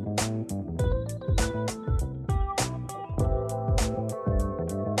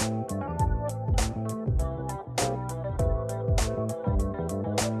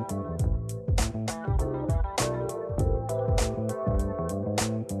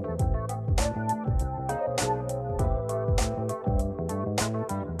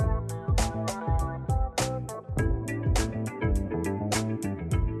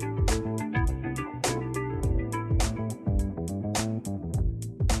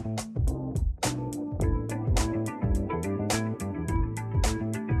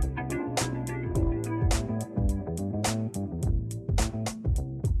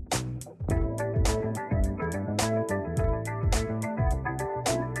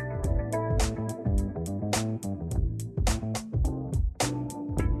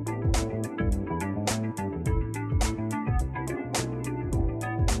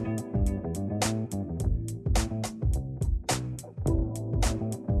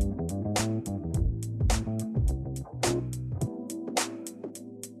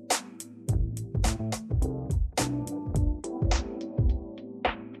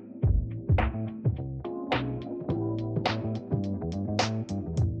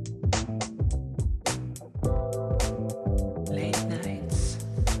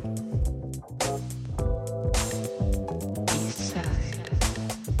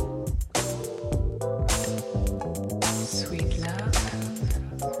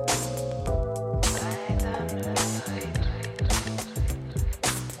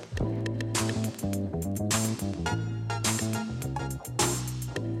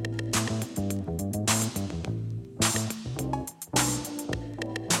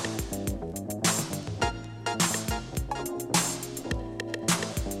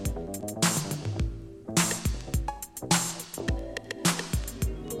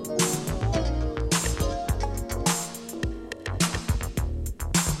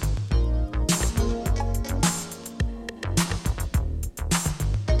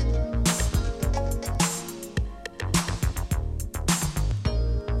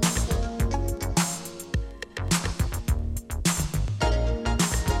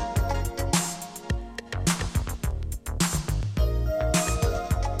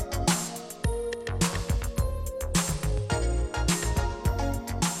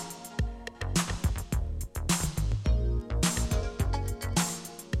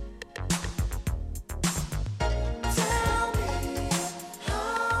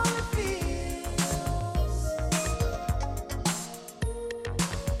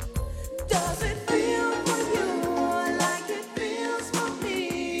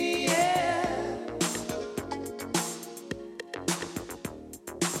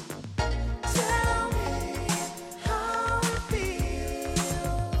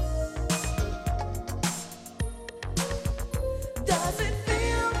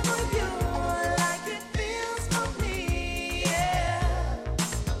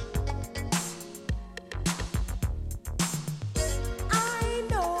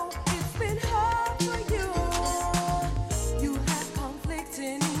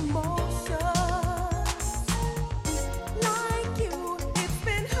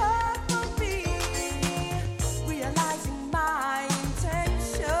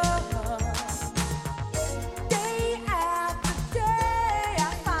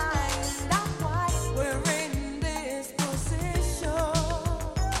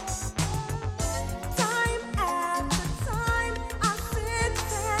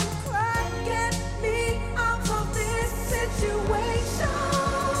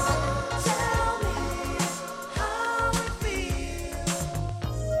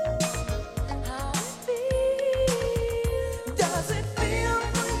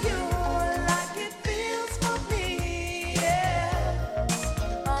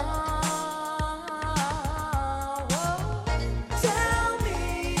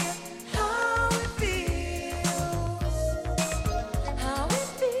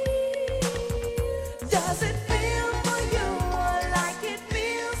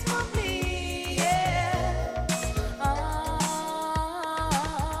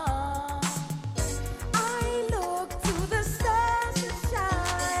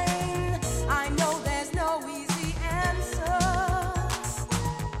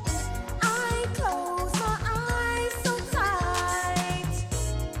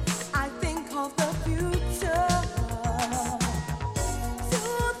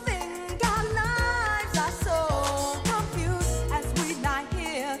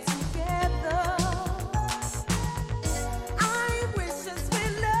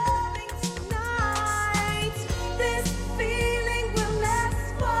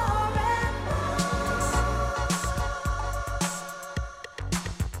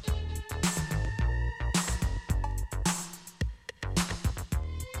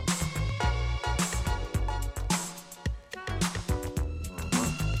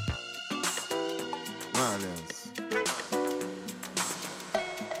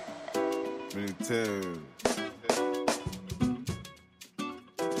 Military.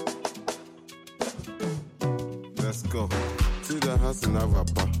 Let's go. See the house in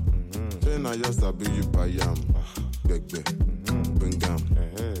Avapa. Then I just be you by yam. Beg. Bring jam.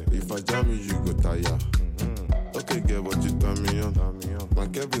 If I jam you, you go tire. Okay, get what you turn me on. My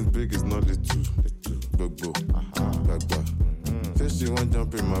Kevin's big is not the two. Go. Say she want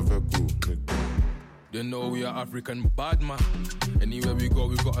jump in my vehicle. They know we are African bad man. Anywhere we go,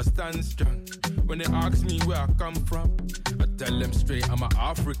 we gotta stand strong. When they ask me where I come from, I tell them straight I'm an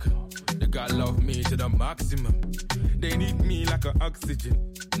African. They gotta love me to the maximum. They need me like an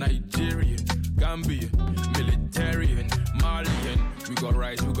oxygen. Nigerian, Gambian, Militarian, Malian. We gon'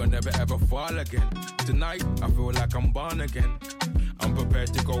 rise, we gon' never ever fall again. Tonight, I feel like I'm born again. I'm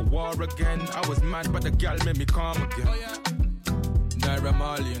prepared to go war again. I was mad, but the girl made me calm again. Oh yeah. Naira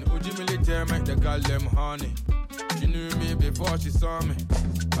Malian, Uji Military make the girl them honey. She knew me before she saw me.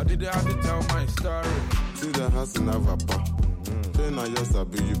 I didn't have to tell my story. See the house in Avapa. Then I just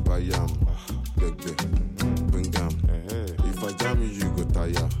be you by yam. Beg. Bring jam. If I jam you, you go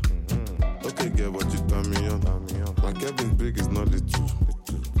tire. Okay, get what you turn me on. My Kevin's big is not the two.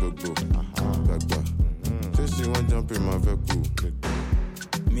 Go. Say she want jump in my vehicle.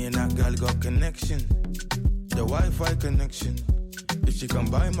 Me and that girl got connection. The Wi-Fi connection. If she come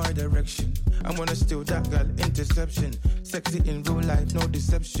by my direction, I'm gonna steal that girl interception. Sexy in real life, no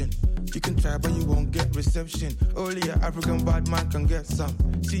deception. You can try, but you won't get reception. Only an African bad man can get some.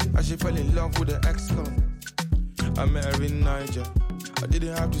 See, I she fell in love with the ex-con. I met her in Niger. I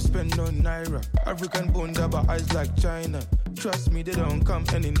didn't have to spend no naira. African bunda, but eyes like China. Trust me, they don't come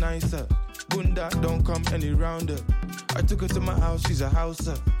any nicer. Bunda don't come any rounder. I took her to my house, she's a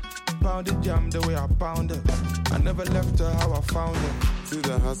houser. Pounded jam the way I pound her. I never left her how I found her. See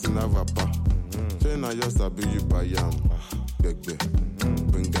the house in Avapa. Then I just be you by yam. Beg.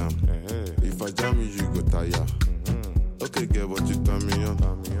 Bring jam. If I jam you, you go tire. Okay, get what you turn me on.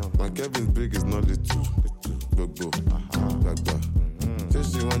 My Kevin's big is not the two. Go. Say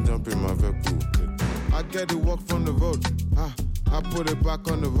she want jump in my vehicle. I get the walk from the road. I put it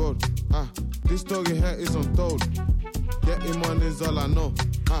back on the road. This story here is untold. Getting money is all I know.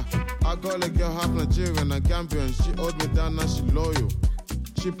 I got a girl half Nigerian and Gambian. She owed me down and she loyal.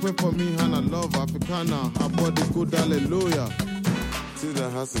 She pray for me and I love Africana. Her body good, hallelujah. See the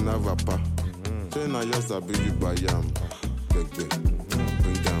house in Avapa. Then I just be you by yam. Beg.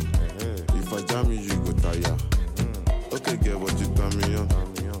 Bring jam. If I jam you, you go tire. Okay, get what you turn me on.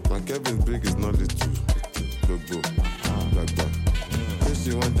 My Kevin's big is not the two. Go.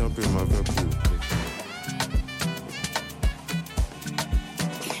 Say she want jump in my vehicle.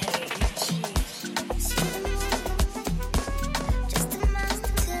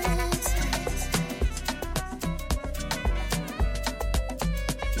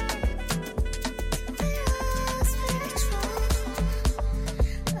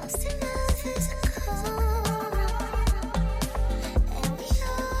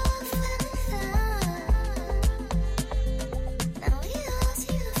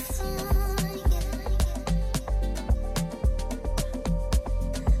 Yeah.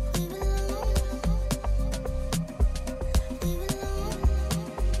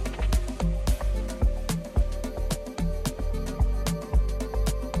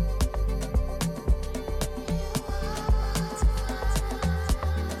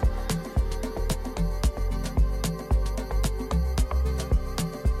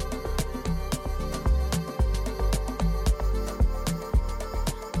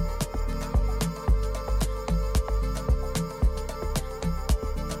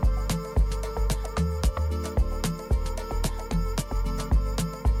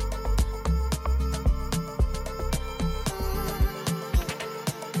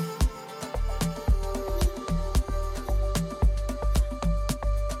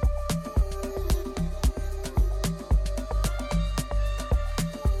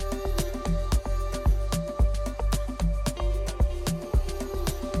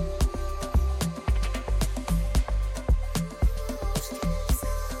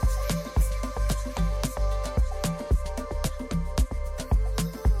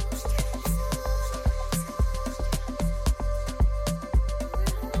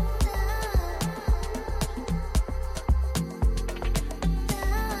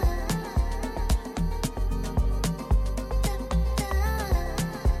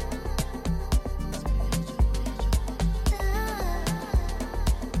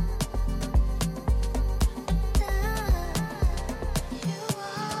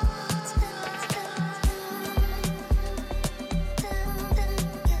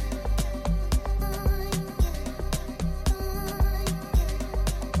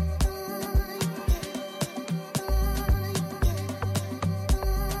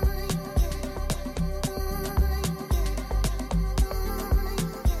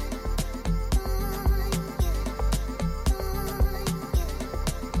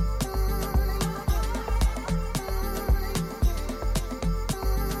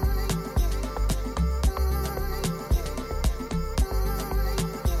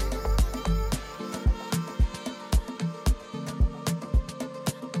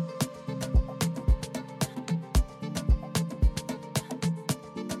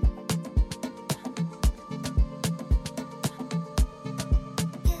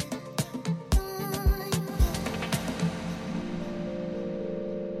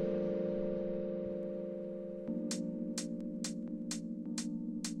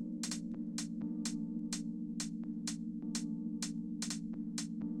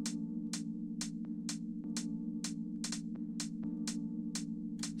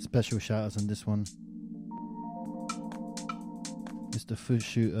 Special shout outs on this one. Mr. Food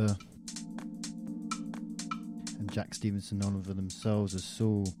Shooter and Jack Stevenson all over themselves as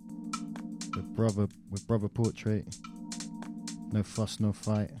Saul with brother Portrait. No fuss, no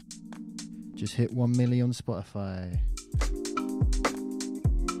fight. Just hit 1 million on Spotify.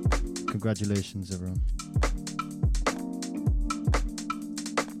 Congratulations, everyone.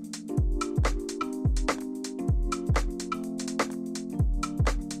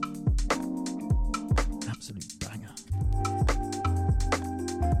 Absolute banger.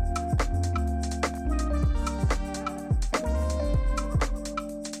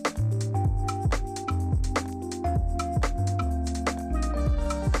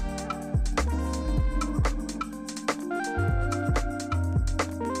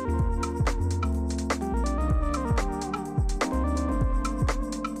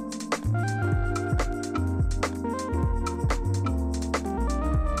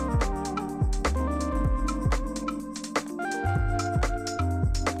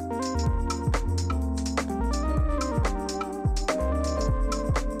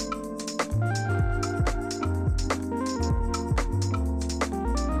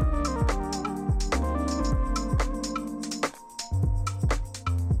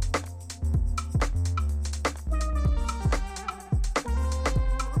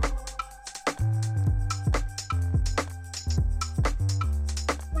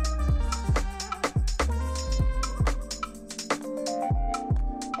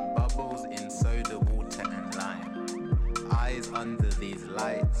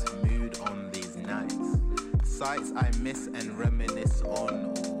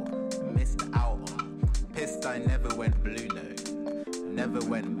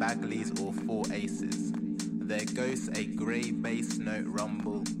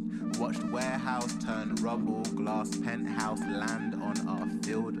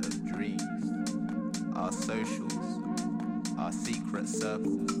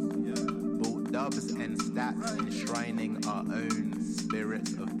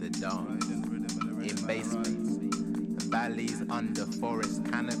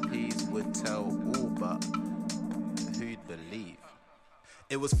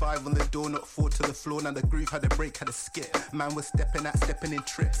 It was 5 on the door, not 4 to the floor. Now the groove had a break, had a skip. Man was stepping in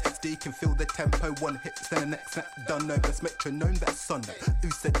trips. Still can feel the tempo, one hit, then the next snap. Done no, that's metronome, that's Sunday.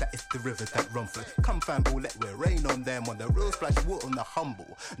 Who said that it's the river that run through? Come fan ball, let it rain on them. On the real splash water on the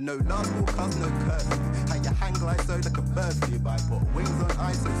humble. No last ball, cause no curfew. How you hang glide so like a bird flew by. Put wings on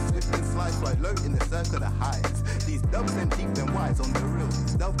ice, so swift and slide. Fly low in the circle of heights. These dubs and deep and wise on the real.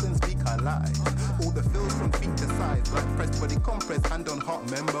 These dubs and speak our lives. All the fills from feet to sides. Like press body compress, hand on heart.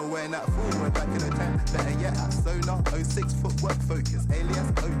 Remember when that forward back in the 10. Better yet at Sonar, 06 footwork focus. Alias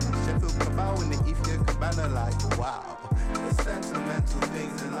Otis, Sheffield Cabal in the Ethiopia Cabana, like wow. The sentimental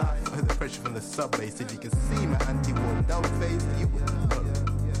things in life. Oh, the pressure from the sub-bass. If you can see my anti-war dub face, you would know.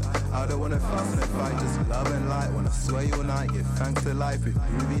 I don't wanna fuss and fight, just love and light. Wanna sway all night, give thanks to life with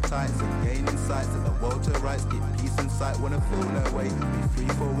groovy tights and gain insights that the world to rights, get peace in sight. Wanna feel no way, be free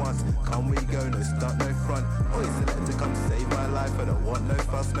for once. Come we go, no stunt, no front. Always select to come save my life. I don't want no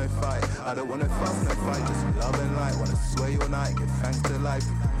fuss, no fight. I don't wanna fuss, no fight, just love and light. Wanna sway all night, give thanks to life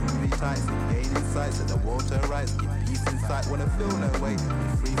with groovy tights and gain insights that the world to rights, get peace in sight. Wanna feel no way, be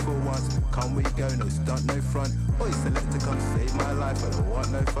free for once. Come we go, no stunt, no front. Always select to come save my life. I don't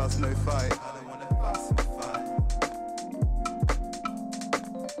want no fuss, no fight. I don't wanna fuss and fight.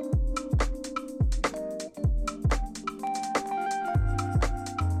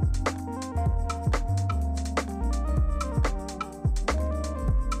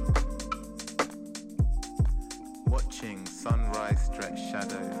 Watching sunrise stretch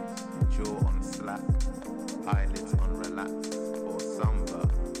shadows, jaw on slack, eyelids on relax, or samba,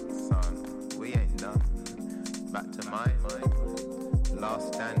 son, we ain't done. Back to my mind.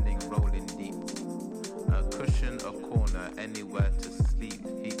 Last standing, rolling deep. A cushion, a corner, anywhere to sleep.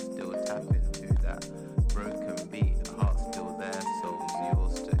 Feet still tapping to that broken beat. Heart still there, soul's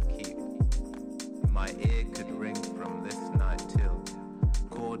yours to keep. My ear could ring from this night till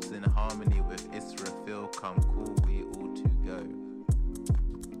chords in harmony with Israfil. Come cool, we all to go.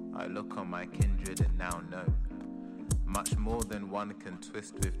 I look on my kindred and now know much more than one can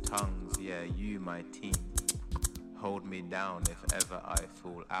twist with tongues. Yeah, you, my team. Hold me down if ever I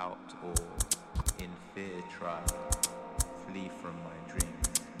fall out or in fear try flee from my dreams.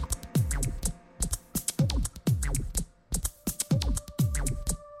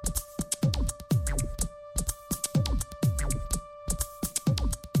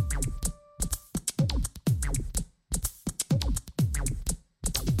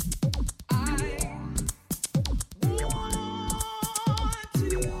 I want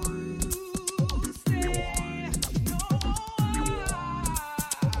to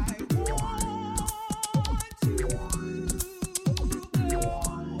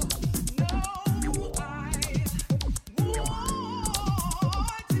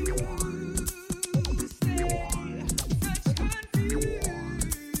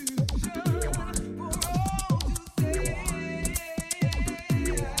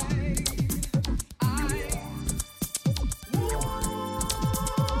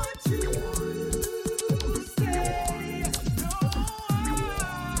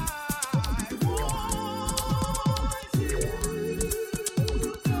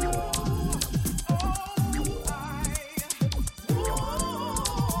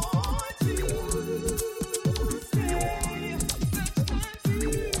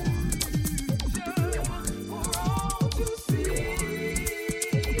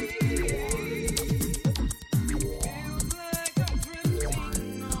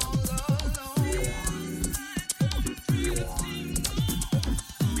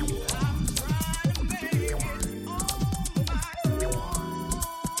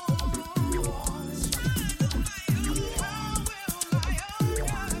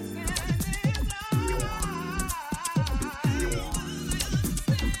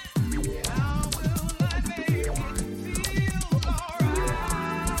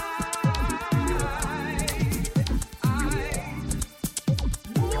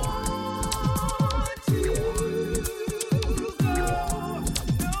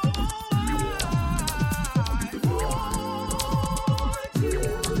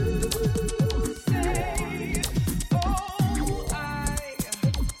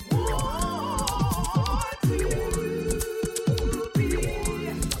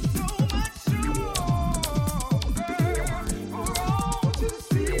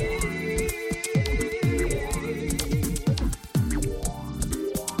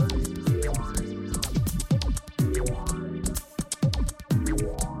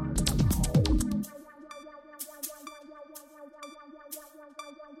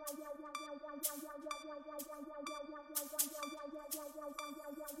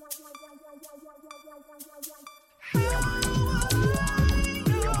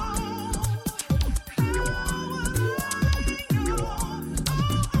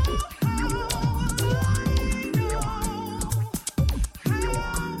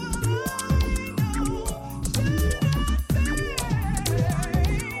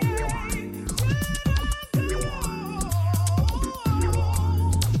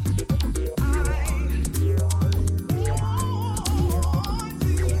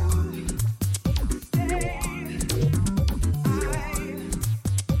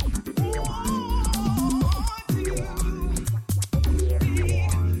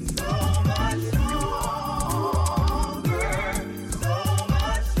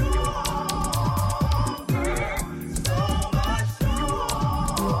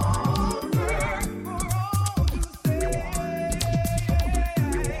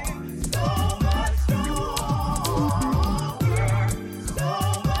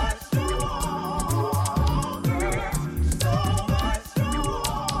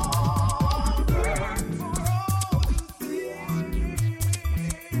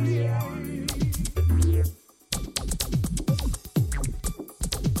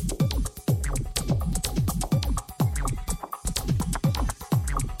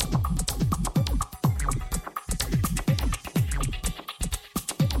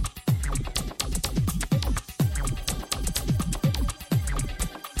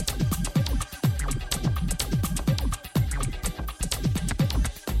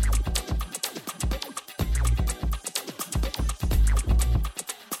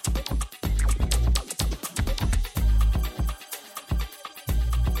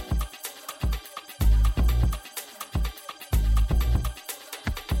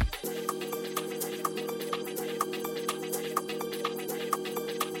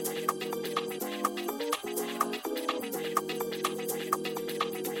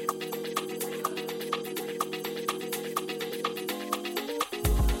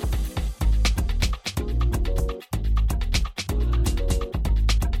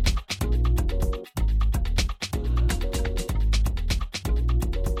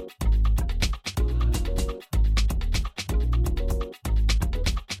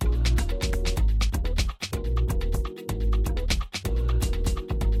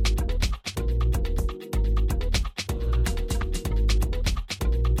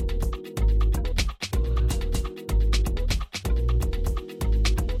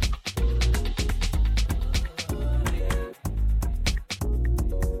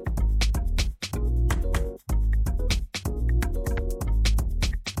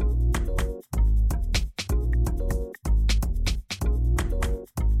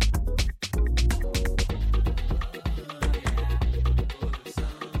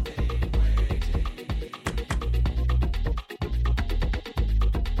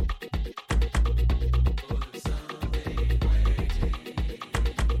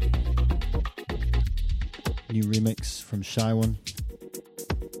remix from Shy One.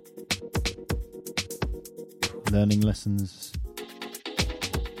 Learning lessons.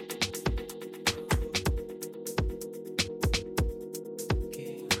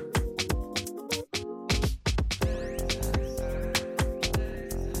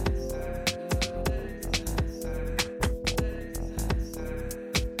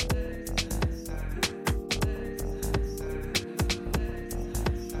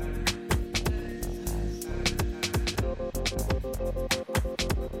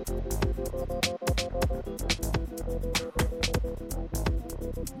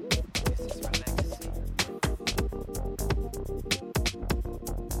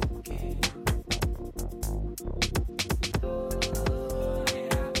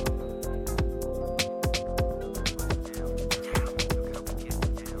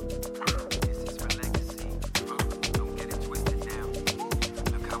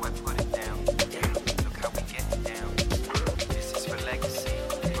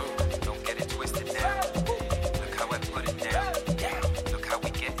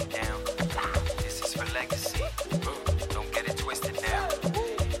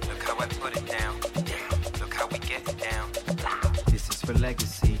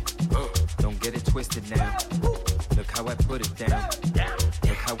 Legacy. Don't get it twisted now. Look how I put it down.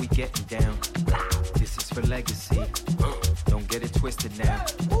 Look how we getting down. This is for legacy. Don't get it twisted now.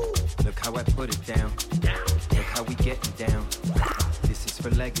 Look how I put it down. Look how we getting down. This is for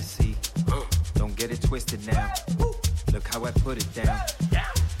legacy. Don't get it twisted now. Look how I put it down.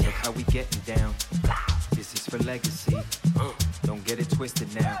 Look how we getting down. This is for legacy. Don't get it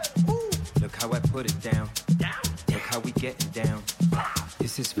twisted now. Look how I put it down. Look how we getting down.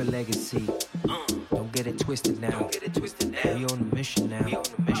 This is for legacy. Don't get it twisted now. We on a mission now.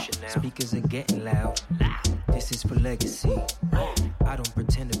 Speakers are getting loud. This is for legacy. I don't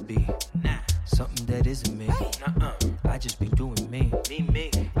pretend to be something that isn't me. I just be doing me.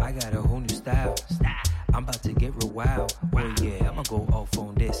 I got a whole new style. I'm about to get real wild. Oh yeah, I'ma go off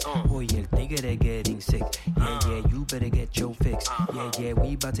on this. Oh yeah, el nigga they getting sick. Yeah, you better get your fix. Yeah,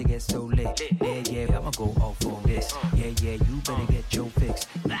 we about to get so lit. Yeah, I'ma go off on this. Yeah, you better get your fix.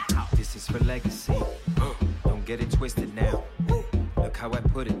 This is for legacy. Don't get it twisted now. Look how I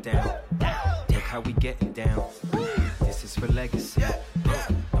put it down. Look how we getting down. This is for legacy.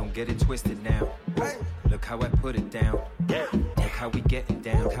 Don't get it twisted now. Look how I put it down. Look how we getting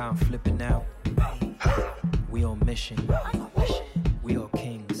down. Look how I'm flipping out. We on mission. We all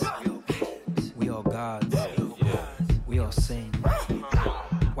kings. We all gods. We all sing.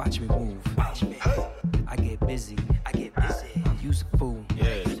 Watch me move. I get busy. Use a fool.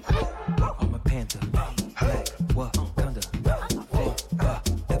 I'm a panther. Black. Wakanda.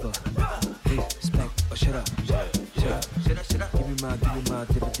 Ever. Respect. Or shut up. Give me my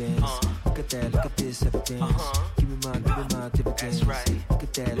dividends. Look at that. Look at this evidence. Give me my dividends. Look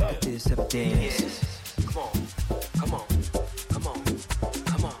at that. Look at this evidence. Come on.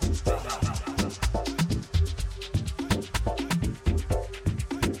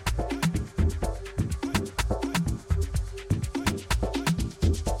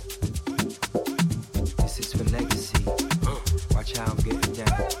 This is for legacy. Watch how I'm getting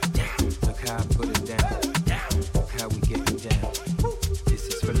down. Look how I put it down. Look how we getting down. This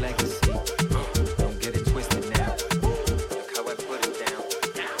is for legacy. Don't get it twisted now. Look how I put it down.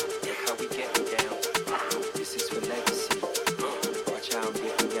 Look how we getting down. This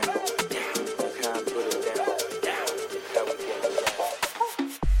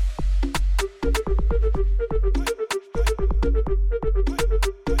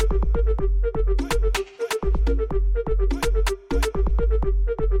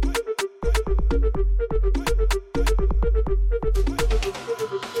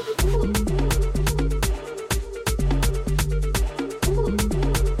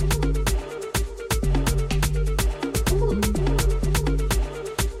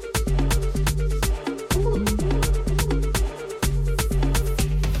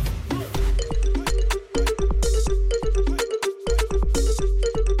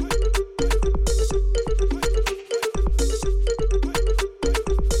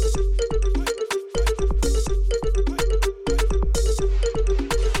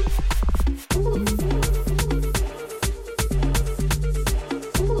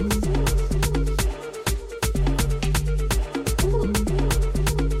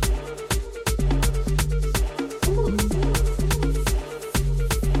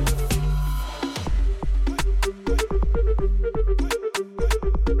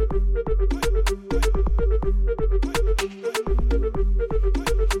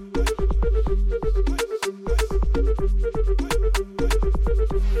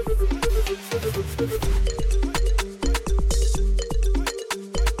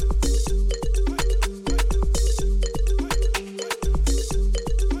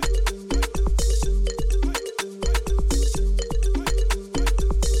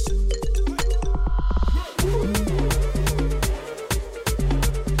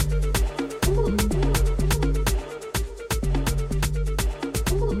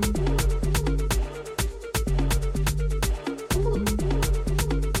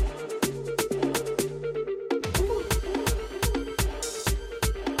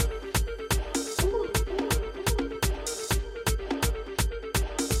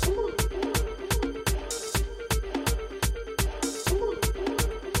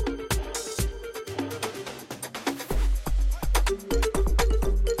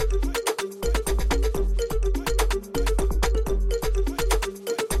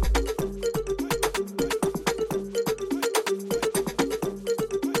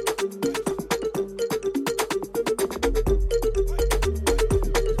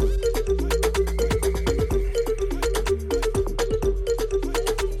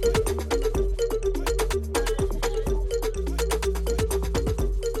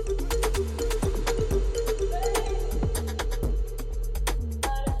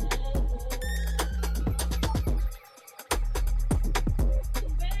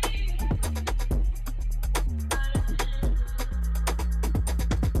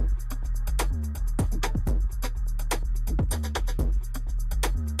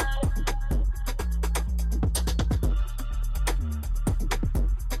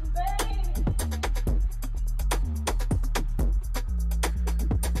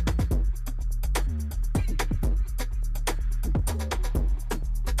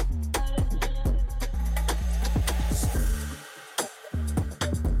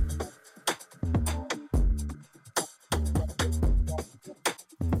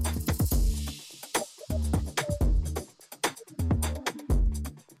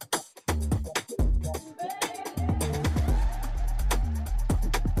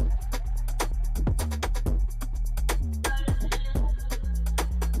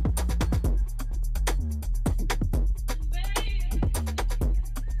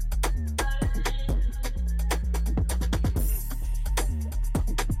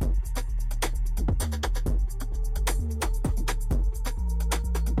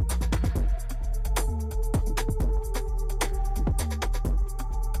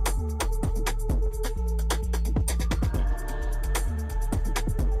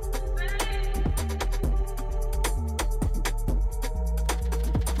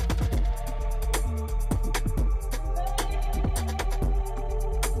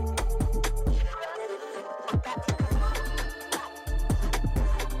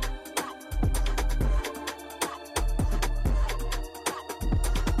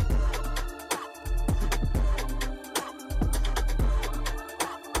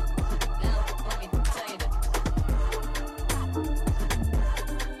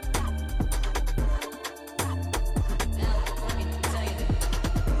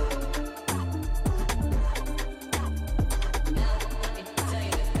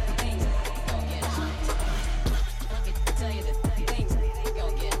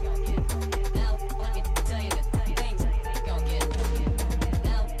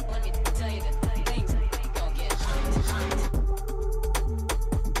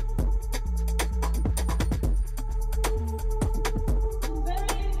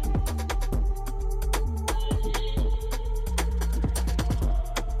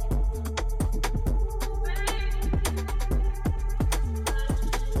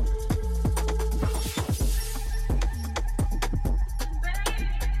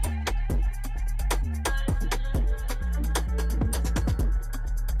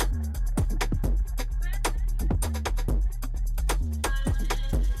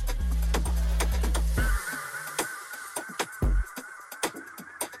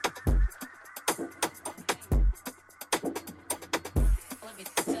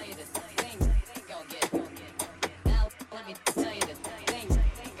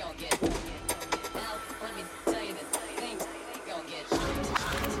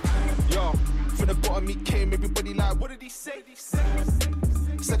from the bottom he came, everybody like, what did he say?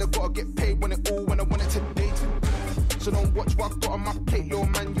 Said I gotta get paid when I want it today. So don't watch what I've got on my plate, little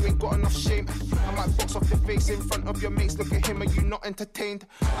man, you ain't got enough shame. I might box off your face in front of your mates, look at him, are you not entertained?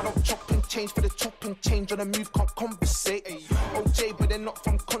 I don't chop and change for the chop and change, on the move, can't conversate. OJ, but they're not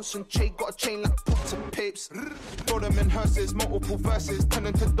from concentrate, got a chain like pots and papes. Throw them in hearses, multiple verses, turn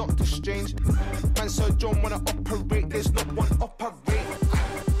into Doctor Strange. Man, Sir John wanna operate, there's not one operate.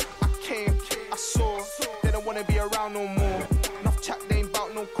 I came, I saw, they don't wanna be around no more. Enough chat, they ain't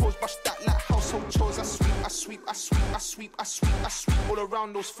bout no cause, brush that like household chores. I sweep all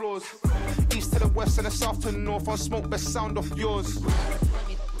around those floors. East to the west and the south to the north, I'll smoke the sound of yours. Let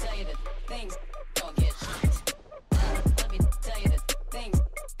me tell you the things don't get shit. Let me tell you the things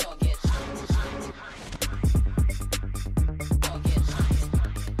don't get shit. Don't get shit.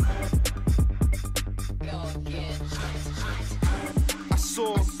 Don't get shit. I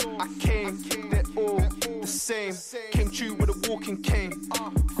saw, I came, they're all the same. Came true with a walking cane,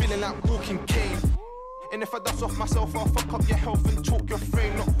 feeling like walking cane. And if I dust off myself, I'll fuck up your health and talk your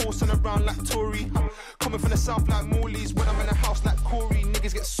frame. Not horsing around like Tory. Coming from the south like Morley's. When I'm in the house like Corey,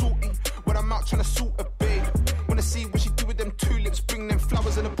 niggas get salty. When I'm out trying to sort a babe. Wanna see what she do with them tulips. Bring them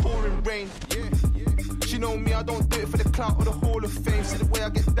flowers in the pouring rain. She know me, I don't do it for the clout or the Hall of Fame. See the way I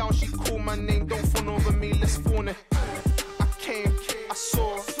get down, she call my name. Don't fawn over me, let's fawn it. I came, I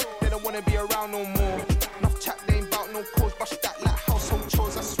saw. They don't wanna be around no more. Enough chat, they ain't bout no cause. Brush that like household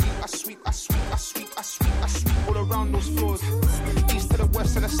chores. I sweep all around those floors. East to the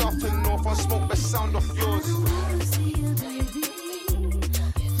west and the south to the north, I'll smoke the sound of yours.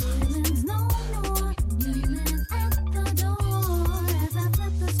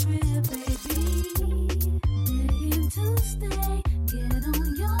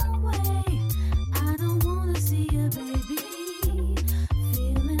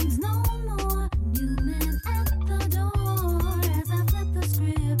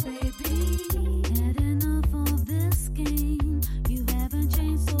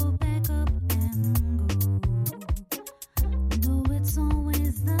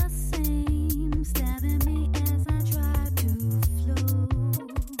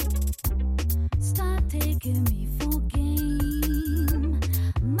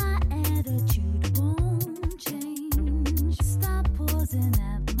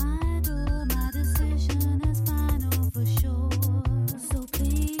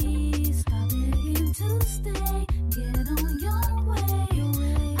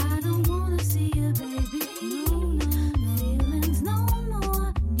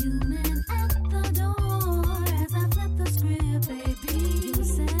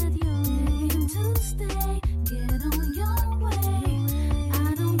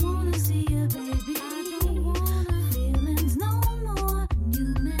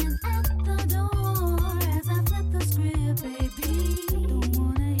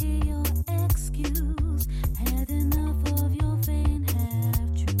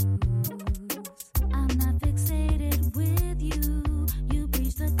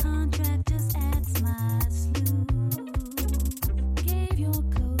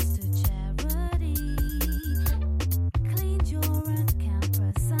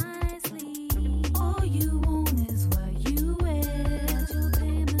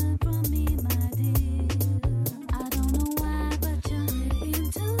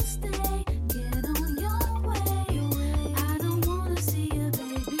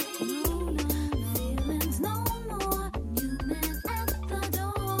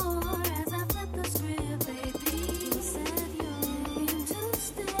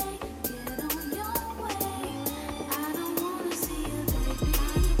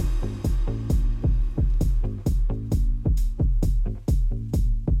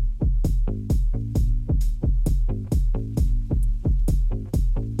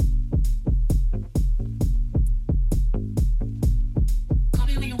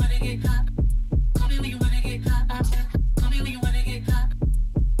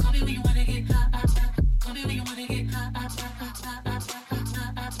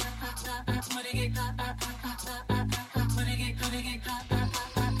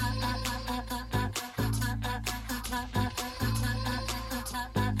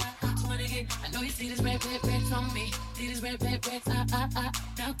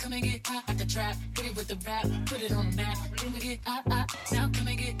 Now come and get hot at the trap. Hit it with the rap, put it on the map. Come and get hot. Now come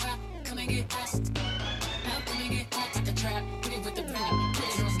and get hot, come and get hot. Now come and get hot at the trap. Hit it with the rap, put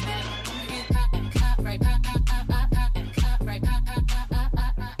it on the map. Come and get hot, right, hot, right,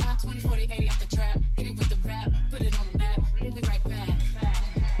 hot. 20, 40, 80 at the trap. Hit it with the rap, put it on the map. We'll be right back.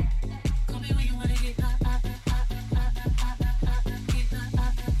 Call me when you wanna get hot. Get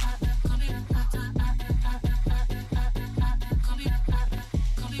hot. Call me hot.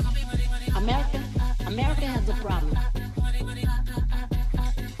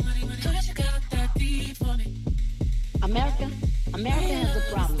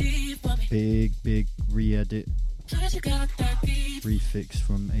 big re-edit, refix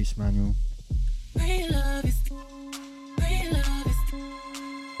from Ace Manual.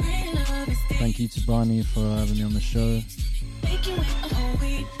 Thank you to Barney for having me on the show.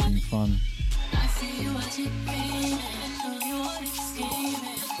 It's been fun.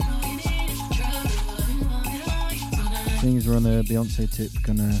 Things we're on a Beyonce tip,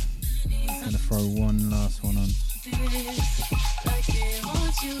 gonna throw one last one on.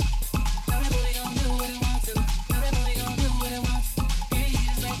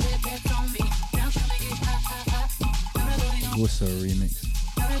 Also a remix.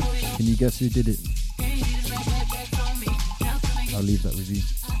 Can you guess who did it? I'll leave that with you.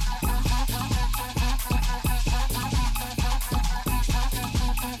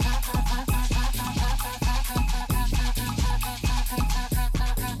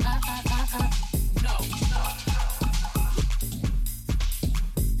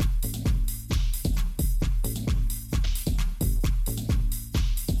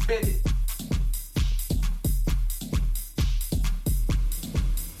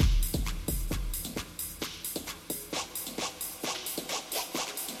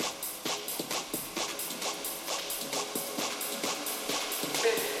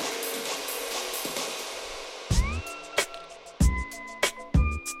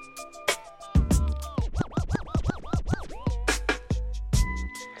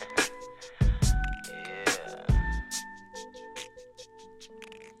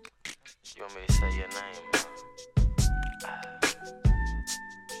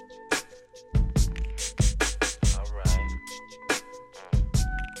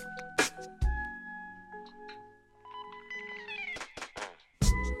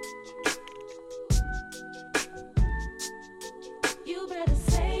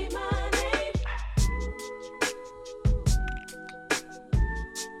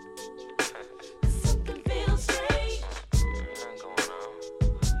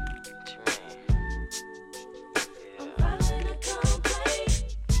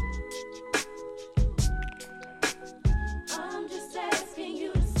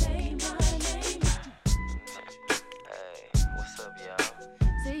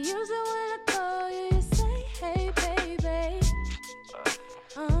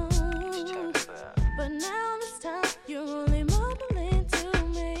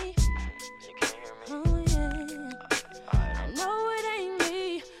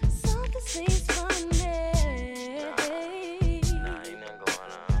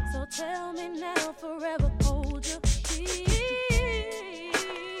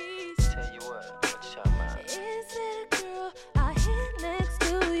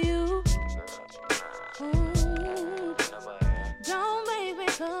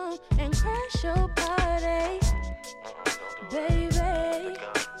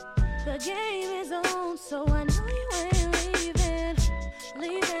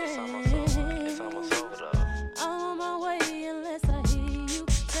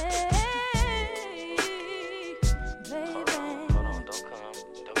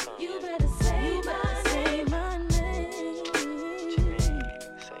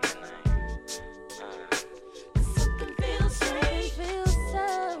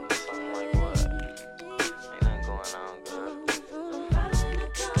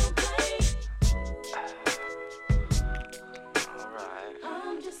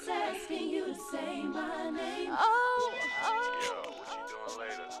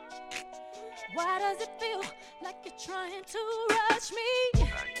 Why does it feel like you're trying to rush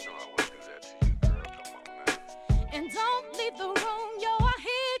me?